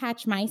I can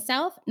catch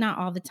myself, not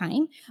all the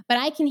time, but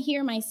I can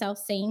hear myself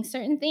saying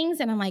certain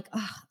things and I'm like,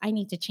 oh, I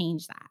need to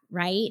change that.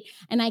 Right.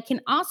 And I can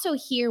also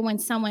hear when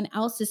someone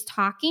else is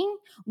talking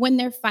when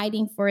they're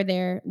fighting for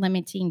their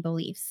limiting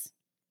beliefs.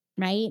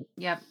 Right.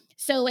 Yep.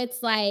 So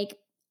it's like,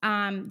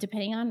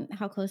 depending on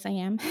how close I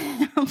am,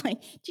 I'm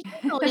like, did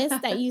you notice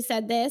that you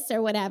said this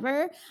or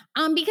whatever?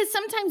 Because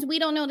sometimes we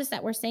don't notice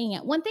that we're saying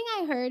it. One thing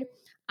I heard,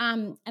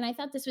 and I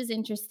thought this was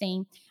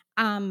interesting,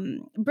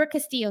 Brooke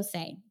Castillo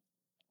say,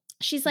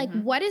 she's like,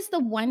 Hmm. what is the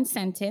one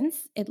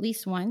sentence, at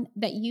least one,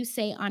 that you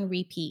say on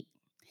repeat?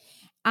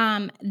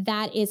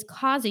 That is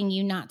causing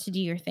you not to do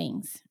your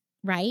things,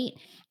 right?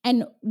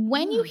 And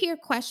when you Mm, hear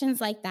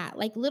questions like that,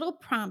 like little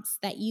prompts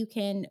that you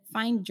can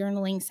find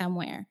journaling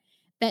somewhere,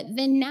 that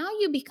then now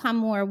you become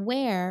more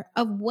aware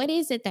of what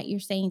is it that you're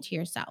saying to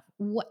yourself?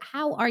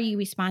 How are you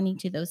responding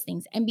to those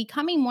things? And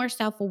becoming more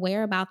self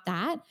aware about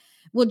that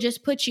will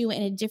just put you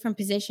in a different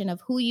position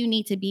of who you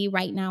need to be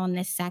right now in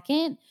this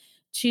second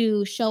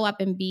to show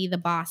up and be the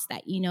boss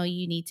that you know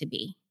you need to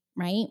be,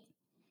 right?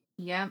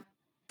 yep.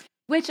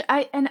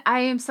 I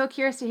am so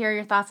curious to hear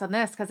your thoughts on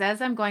this because as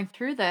I'm going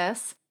through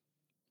this,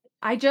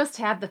 I just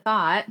had the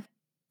thought.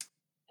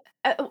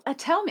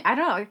 Tell me, I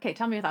don't know. Okay,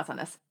 tell me your thoughts on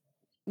this.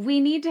 we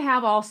need to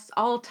have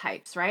all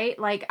types, right?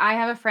 Like I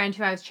have a friend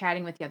who I was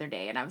chatting with the other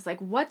day and I was like,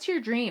 "What's your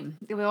dream?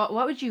 What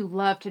would you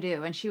love to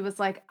do?" And she was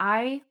like,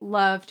 "I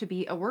love to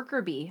be a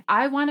worker bee.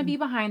 I want to Mm. be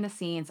behind the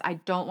scenes. I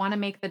don't want to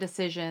make the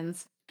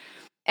decisions."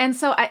 And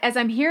so as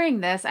I'm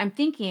hearing this, I'm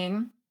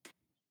thinking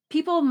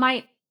people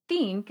might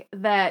think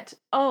that,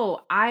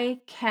 "Oh,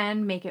 I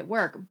can make it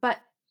work." But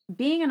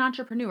being an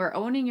entrepreneur,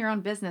 owning your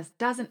own business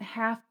doesn't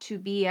have to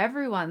be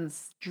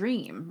everyone's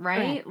dream,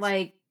 right? Correct.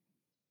 Like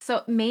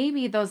so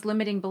maybe those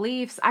limiting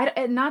beliefs,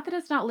 not that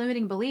it's not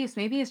limiting beliefs,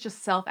 maybe it's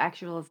just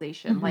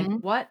self-actualization. Like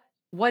Mhm. what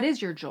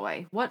is your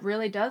joy? What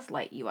really does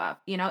light you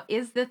up?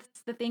 Is this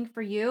the thing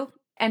for you?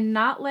 And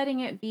not letting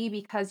it be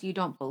because you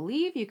don't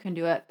believe you can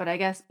do it, but I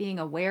guess being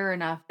aware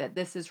enough that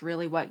this is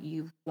really what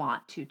you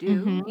want to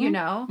do, you Mhm.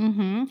 know?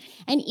 Mhm.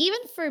 And even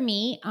for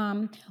me,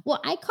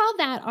 well, I call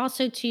that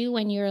also too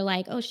when you're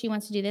like, "Oh, she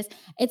wants to do this."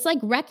 It's like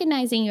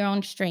recognizing your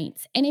own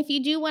strengths. And if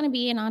you do want to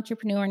be an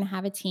entrepreneur and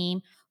have a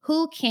team,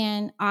 who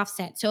can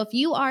offset? So if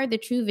you are the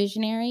true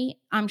visionary,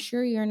 I'm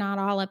sure you're not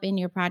all up in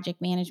your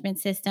project management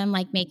system,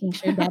 like making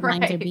sure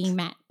deadlines are Right. being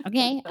met.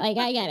 Okay? Like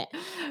I get it.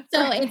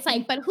 So it's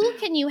like, Right. but who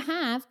can you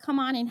have come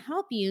on and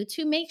help you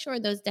to make sure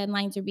those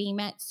deadlines are being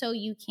met so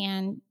you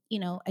can,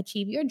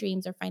 achieve your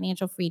dreams or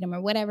financial freedom or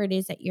whatever it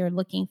is that you're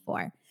looking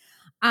for.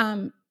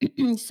 Um,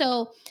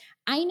 so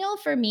I know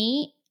for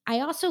me,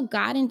 I also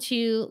got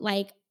into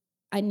like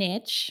a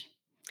niche.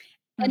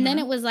 And then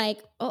it Mhm. was like,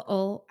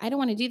 oh, I don't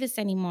want to do this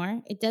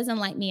anymore. It doesn't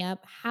light me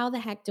up. How the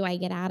heck do I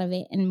get out of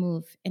it and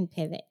move and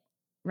pivot?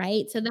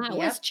 Right. So that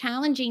was Yep.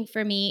 challenging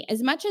for me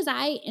as much as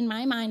I, in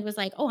my mind, was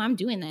like, oh, I'm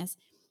doing this.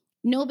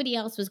 Nobody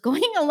else was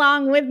going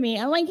along with me.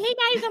 I'm like, "Hey,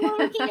 guys, I'm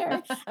over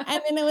here."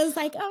 And then it was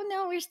like, "Oh,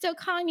 no, we're still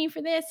calling you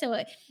for this." So,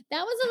 that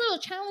was a little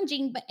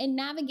challenging, but in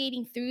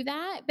navigating through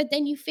that, but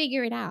then you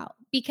figure it out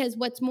because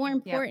what's more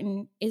Yep.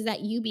 important is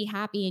that you be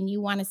happy and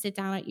you wanna sit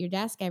down at your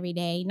desk every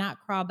day, not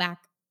crawl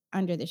back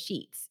under the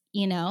sheets,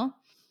 you know?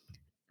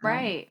 So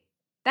Right.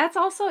 That's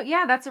also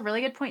yeah, that's a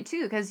really good point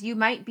too, because you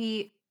might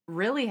be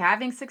really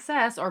having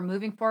success or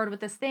moving forward with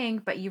this thing,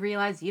 but you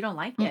realize you don't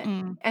like it.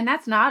 mm-mm, And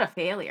that's not a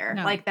failure.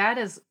 no, Like that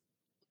is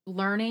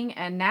learning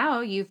and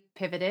now you've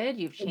pivoted,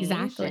 you've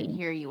changed, and exactly.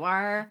 here you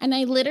are. And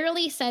I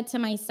literally said to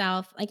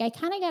myself, like, I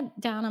kind of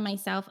got down on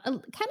myself, kind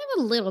of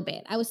a little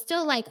bit. I was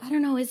still like, I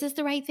don't know, is this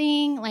the right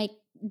thing? Like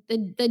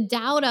the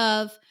doubt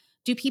of,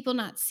 do people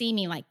not see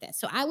me like this?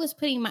 So I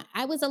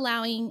was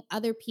allowing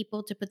other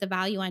people to put the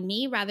value on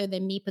me rather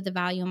than me put the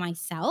value on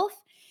myself.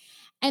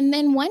 And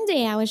then one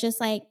day I was just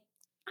like,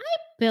 I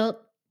built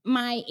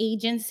my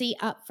agency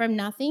up from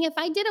nothing. If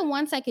I did it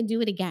once, I could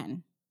do it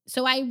again.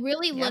 So I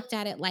really Yep. looked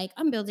at it like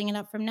I'm building it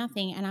up from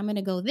nothing and I'm going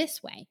to go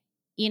this way.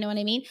 You know what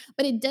I mean?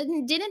 But it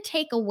didn't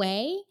take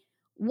away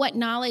what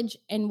knowledge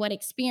and what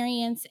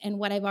experience and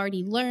what I've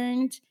already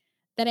learned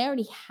that I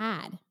already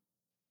had,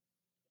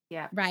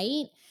 Yep.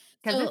 right?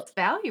 Because So it's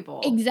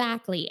valuable.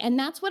 exactly. And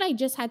that's what I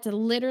just had to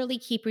literally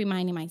keep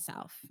reminding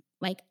myself.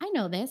 Like, I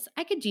know this,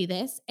 I could do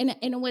this. And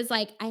it was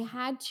like I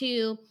had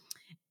to,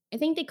 I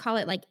think they call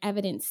it like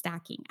evidence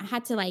stacking. I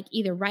had to like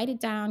either write it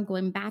down,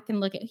 going back and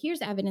look at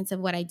here's evidence of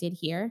what I did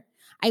here.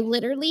 I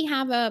literally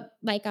have a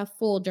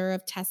folder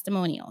of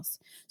testimonials.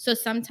 So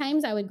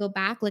sometimes I would go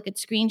back, look at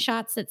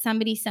screenshots that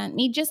somebody sent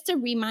me just to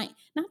remind,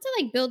 not to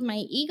like build my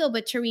ego,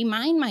 but to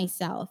remind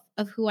myself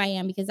of who I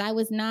am because I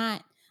was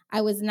not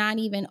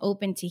even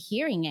open to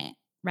hearing it.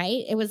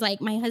 Right. It was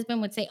like my husband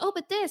would say, oh,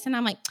 but this. And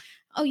I'm like,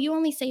 oh, you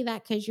only say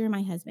that because you're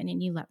my husband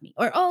and you love me.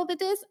 Or, oh, but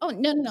this. Oh,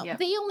 no, no, no. Yep.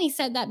 They only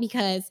said that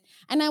because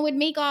and I would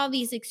make all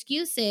these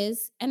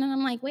excuses. And then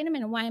I'm like, wait a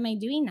minute, why am I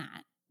doing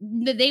that?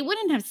 They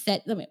wouldn't have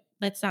said,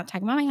 let's not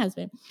talk about my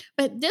husband,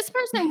 but this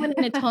person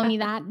wouldn't have told me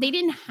that. They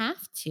didn't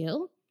have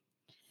to.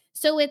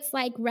 So it's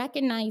like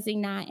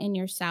recognizing that in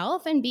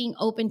yourself and being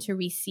open to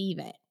receive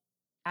it.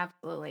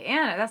 Absolutely.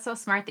 And that's so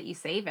smart that you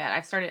save it.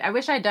 I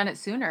wish I'd done it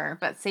sooner,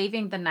 but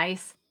saving the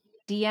nice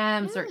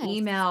DMs or Yes.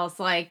 emails,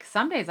 like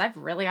some days I've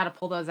really got to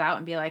pull those out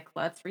and be like,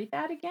 let's read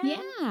that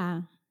again.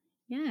 Yeah.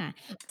 Yeah.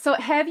 So,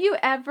 have you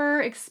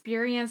ever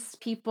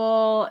experienced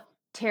people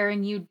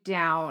tearing you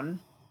down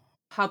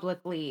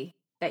publicly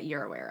that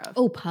you're aware of?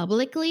 Oh,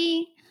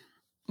 publicly?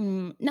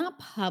 Not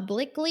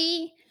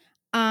publicly,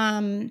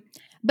 um,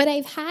 but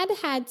I've had,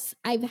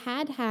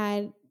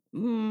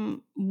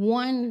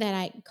 one that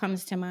I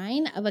comes to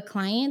mind of a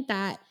client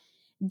that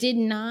did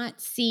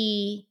not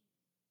see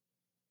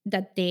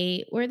that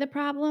they were the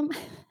problem.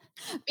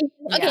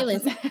 Okay, Yeah.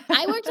 listen,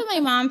 I worked with my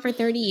mom for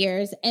 30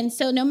 years, and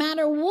so no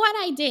matter what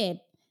I did,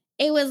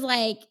 it was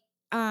like,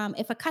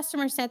 if a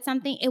customer said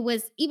something, it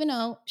was even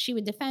though she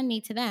would defend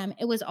me to them,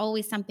 it was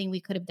always something we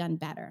could have done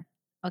better,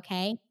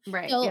 okay?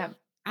 Right. So, Yeah.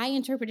 I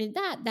interpreted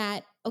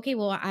that, okay,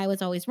 well, I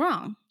was always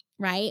wrong,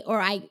 right? Or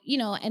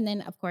and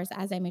then, of course,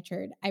 as I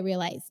matured, I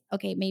realized,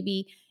 okay,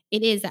 maybe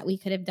it is that we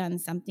could have done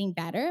something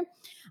better.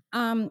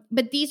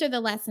 But these are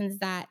the lessons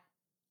that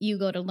you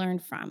go to learn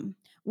from,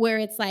 where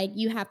it's like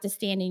you have to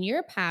stand in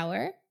your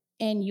power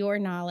and your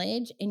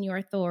knowledge and your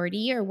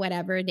authority or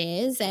whatever it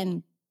is.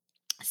 And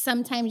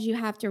sometimes you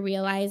have to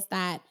realize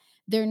that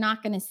they're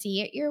not going to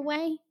see it your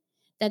way,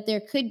 that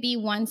there could be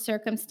one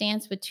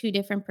circumstance with two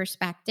different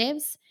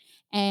perspectives.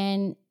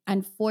 And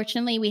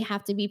unfortunately, we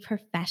have to be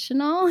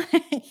professional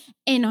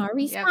in our Yep.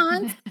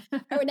 response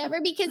or whatever,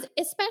 because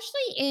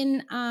especially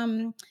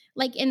in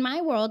like in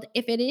my world,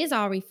 if it is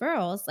all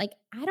referrals, like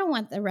I don't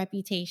want the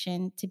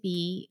reputation to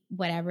be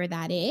whatever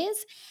that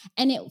is.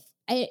 And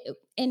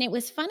it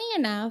was funny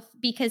enough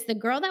because the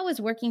girl that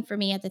was working for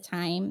me at the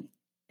time,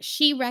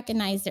 she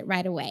recognized it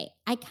right away.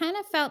 I kind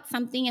of felt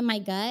something in my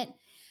gut.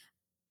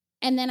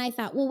 And then I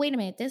thought, well, wait a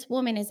minute, this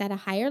woman is at a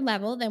higher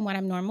level than what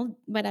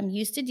I'm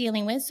used to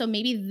dealing with. So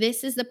maybe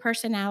this is the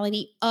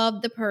personality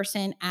of the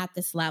person at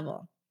this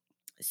level.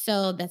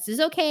 So this is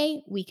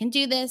okay. We can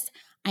do this.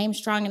 I am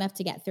strong enough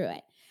to get through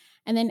it.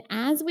 And then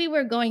as we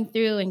were going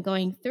through,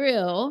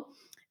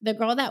 the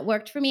girl that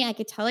worked for me, I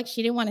could tell like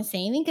she didn't want to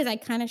say anything because I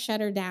kind of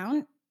shut her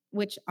down,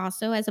 which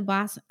also as a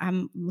boss,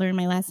 learned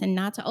my lesson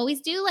not to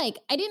always do. Like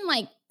I didn't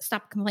like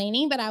stop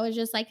complaining, but I was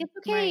just like, it's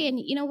okay. Right.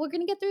 And we're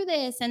going to get through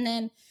this. And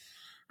then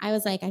I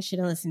was like, I should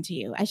have listened to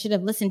you. I should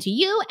have listened to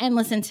you and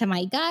listened to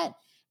my gut.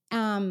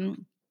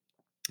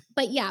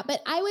 But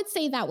I would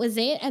say that was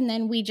it. And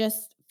then we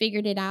just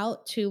figured it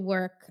out to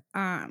work,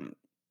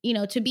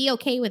 to be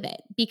okay with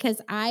it,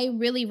 because I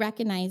really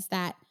recognized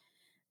that.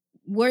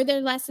 Were there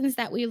lessons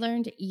that we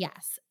learned?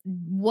 Yes.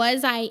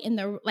 Was I in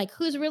the, like,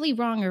 who's really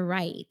wrong or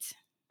right?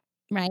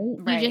 Right.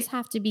 You just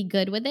have to be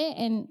good with it.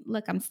 And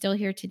look, I'm still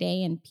here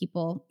today and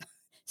people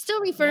still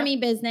refer Yep. me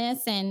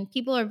business and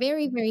people are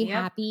very, very Yep.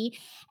 happy.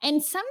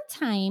 And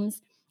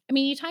sometimes, I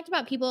mean, you talked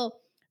about people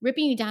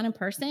ripping you down in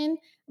person.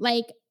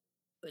 Like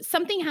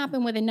something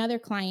happened with another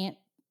client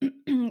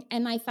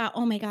and I thought,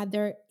 oh my God,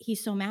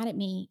 he's so mad at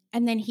me.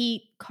 And then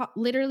he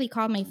literally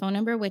called my phone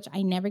number, which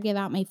I never give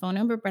out my phone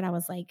number, but I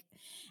was like,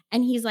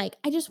 and he's like,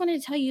 I just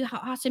wanted to tell you how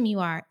awesome you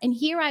are. And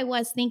here I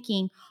was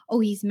thinking, oh,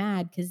 he's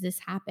mad because this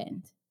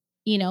happened,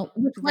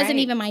 which wasn't Right.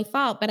 even my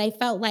fault. But I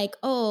felt like,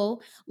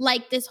 oh,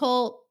 like this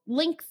whole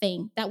link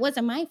thing, that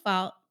wasn't my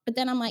fault. But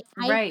then I'm like,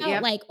 I Right. felt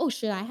Yep. like, oh,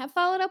 should I have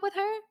followed up with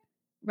her?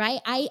 Right.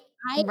 I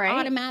Right.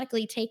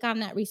 automatically take on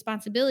that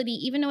responsibility,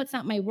 even though it's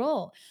not my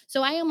role.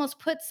 So I almost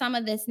put some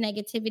of this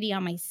negativity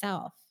on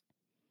myself.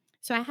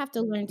 So I have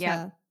to learn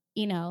Yep.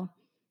 to,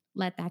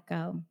 let that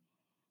go.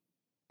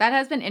 That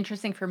has been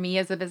interesting for me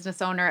as a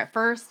business owner. At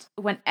first,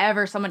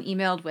 whenever someone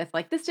emailed with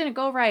like, this didn't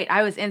go right,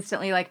 I was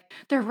instantly like,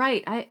 they're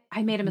right.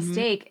 I made a Mhm.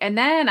 mistake. And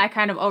then I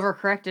kind of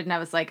overcorrected and I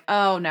was like,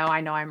 oh no, I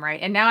know I'm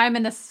right. And now I'm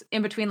in this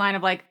in between line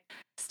of like,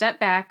 step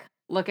back,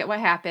 look at what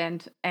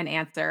happened and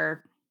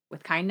answer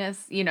with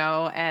kindness,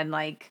 and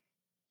like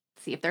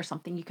see if there's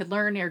something you could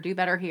learn or do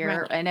better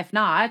here. Right. And if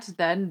not,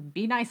 then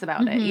be nice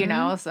about it,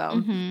 Mhm. So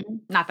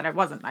Mhm. not that I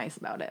wasn't nice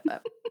about it,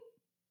 but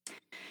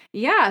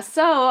yeah.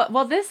 So,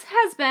 well, this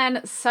has been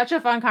such a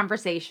fun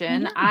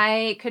conversation. Yeah.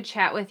 I could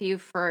chat with you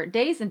for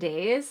days and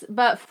days,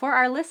 but for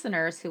our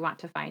listeners who want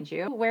to find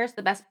you, where's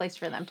the best place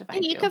for them to And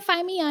find you you? can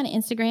find me on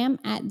Instagram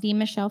at the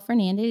Michelle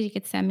Fernandez. You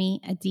could send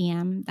me a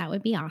DM. That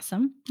would be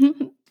awesome.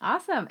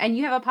 Awesome. And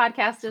you have a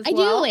podcast as I do.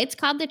 well? It's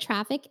called the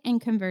Traffic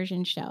and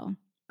Conversion Show.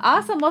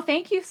 Awesome. Well,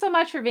 thank you so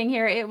much for being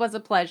here. It was a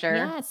pleasure.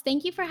 Yes.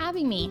 Thank you for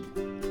having me.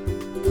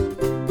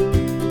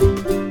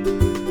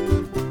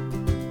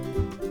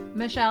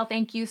 Michelle,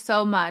 thank you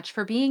so much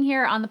for being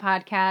here on the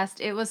podcast.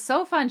 It was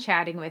so fun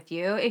chatting with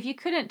you. If you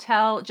couldn't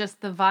tell,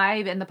 just the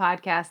vibe in the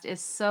podcast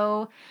is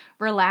so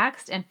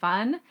relaxed and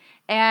fun.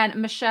 And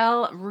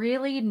Michelle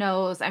really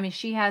knows, I mean,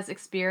 she has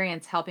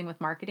experience helping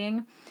with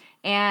marketing.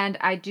 And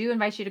I do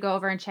invite you to go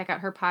over and check out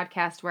her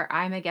podcast where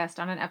I'm a guest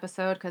on an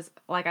episode because,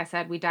 like I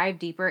said, we dive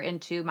deeper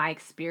into my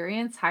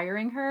experience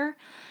hiring her.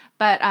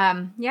 But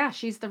yeah,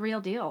 she's the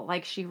real deal.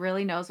 Like she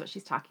really knows what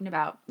she's talking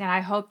about. And I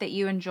hope that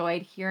you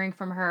enjoyed hearing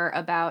from her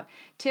about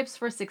tips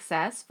for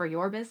success for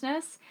your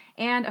business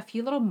and a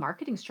few little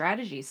marketing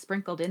strategies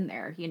sprinkled in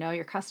there,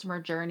 your customer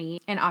journey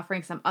and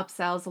offering some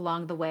upsells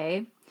along the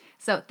way.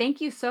 So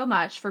thank you so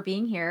much for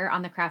being here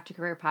on the Craft to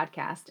Career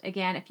podcast.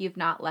 Again, if you've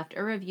not left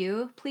a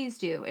review, please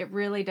do. It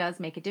really does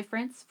make a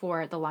difference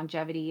for the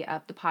longevity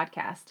of the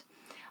podcast.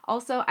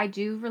 Also, I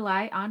do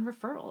rely on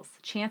referrals.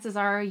 Chances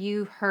are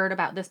you heard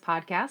about this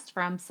podcast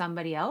from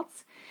somebody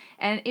else.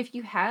 And if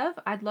you have,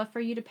 I'd love for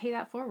you to pay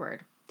that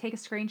forward. Take a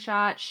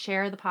screenshot,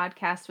 share the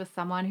podcast with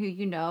someone who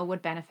you know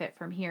would benefit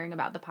from hearing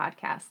about the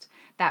podcast.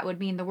 That would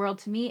mean the world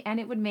to me and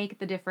it would make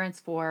the difference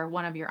for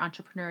one of your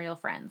entrepreneurial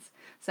friends.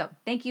 So,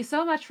 thank you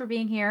so much for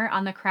being here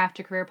on the Craft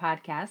to Career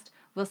podcast.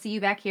 We'll see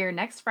you back here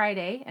next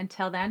Friday.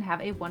 Until then,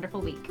 have a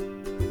wonderful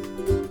week.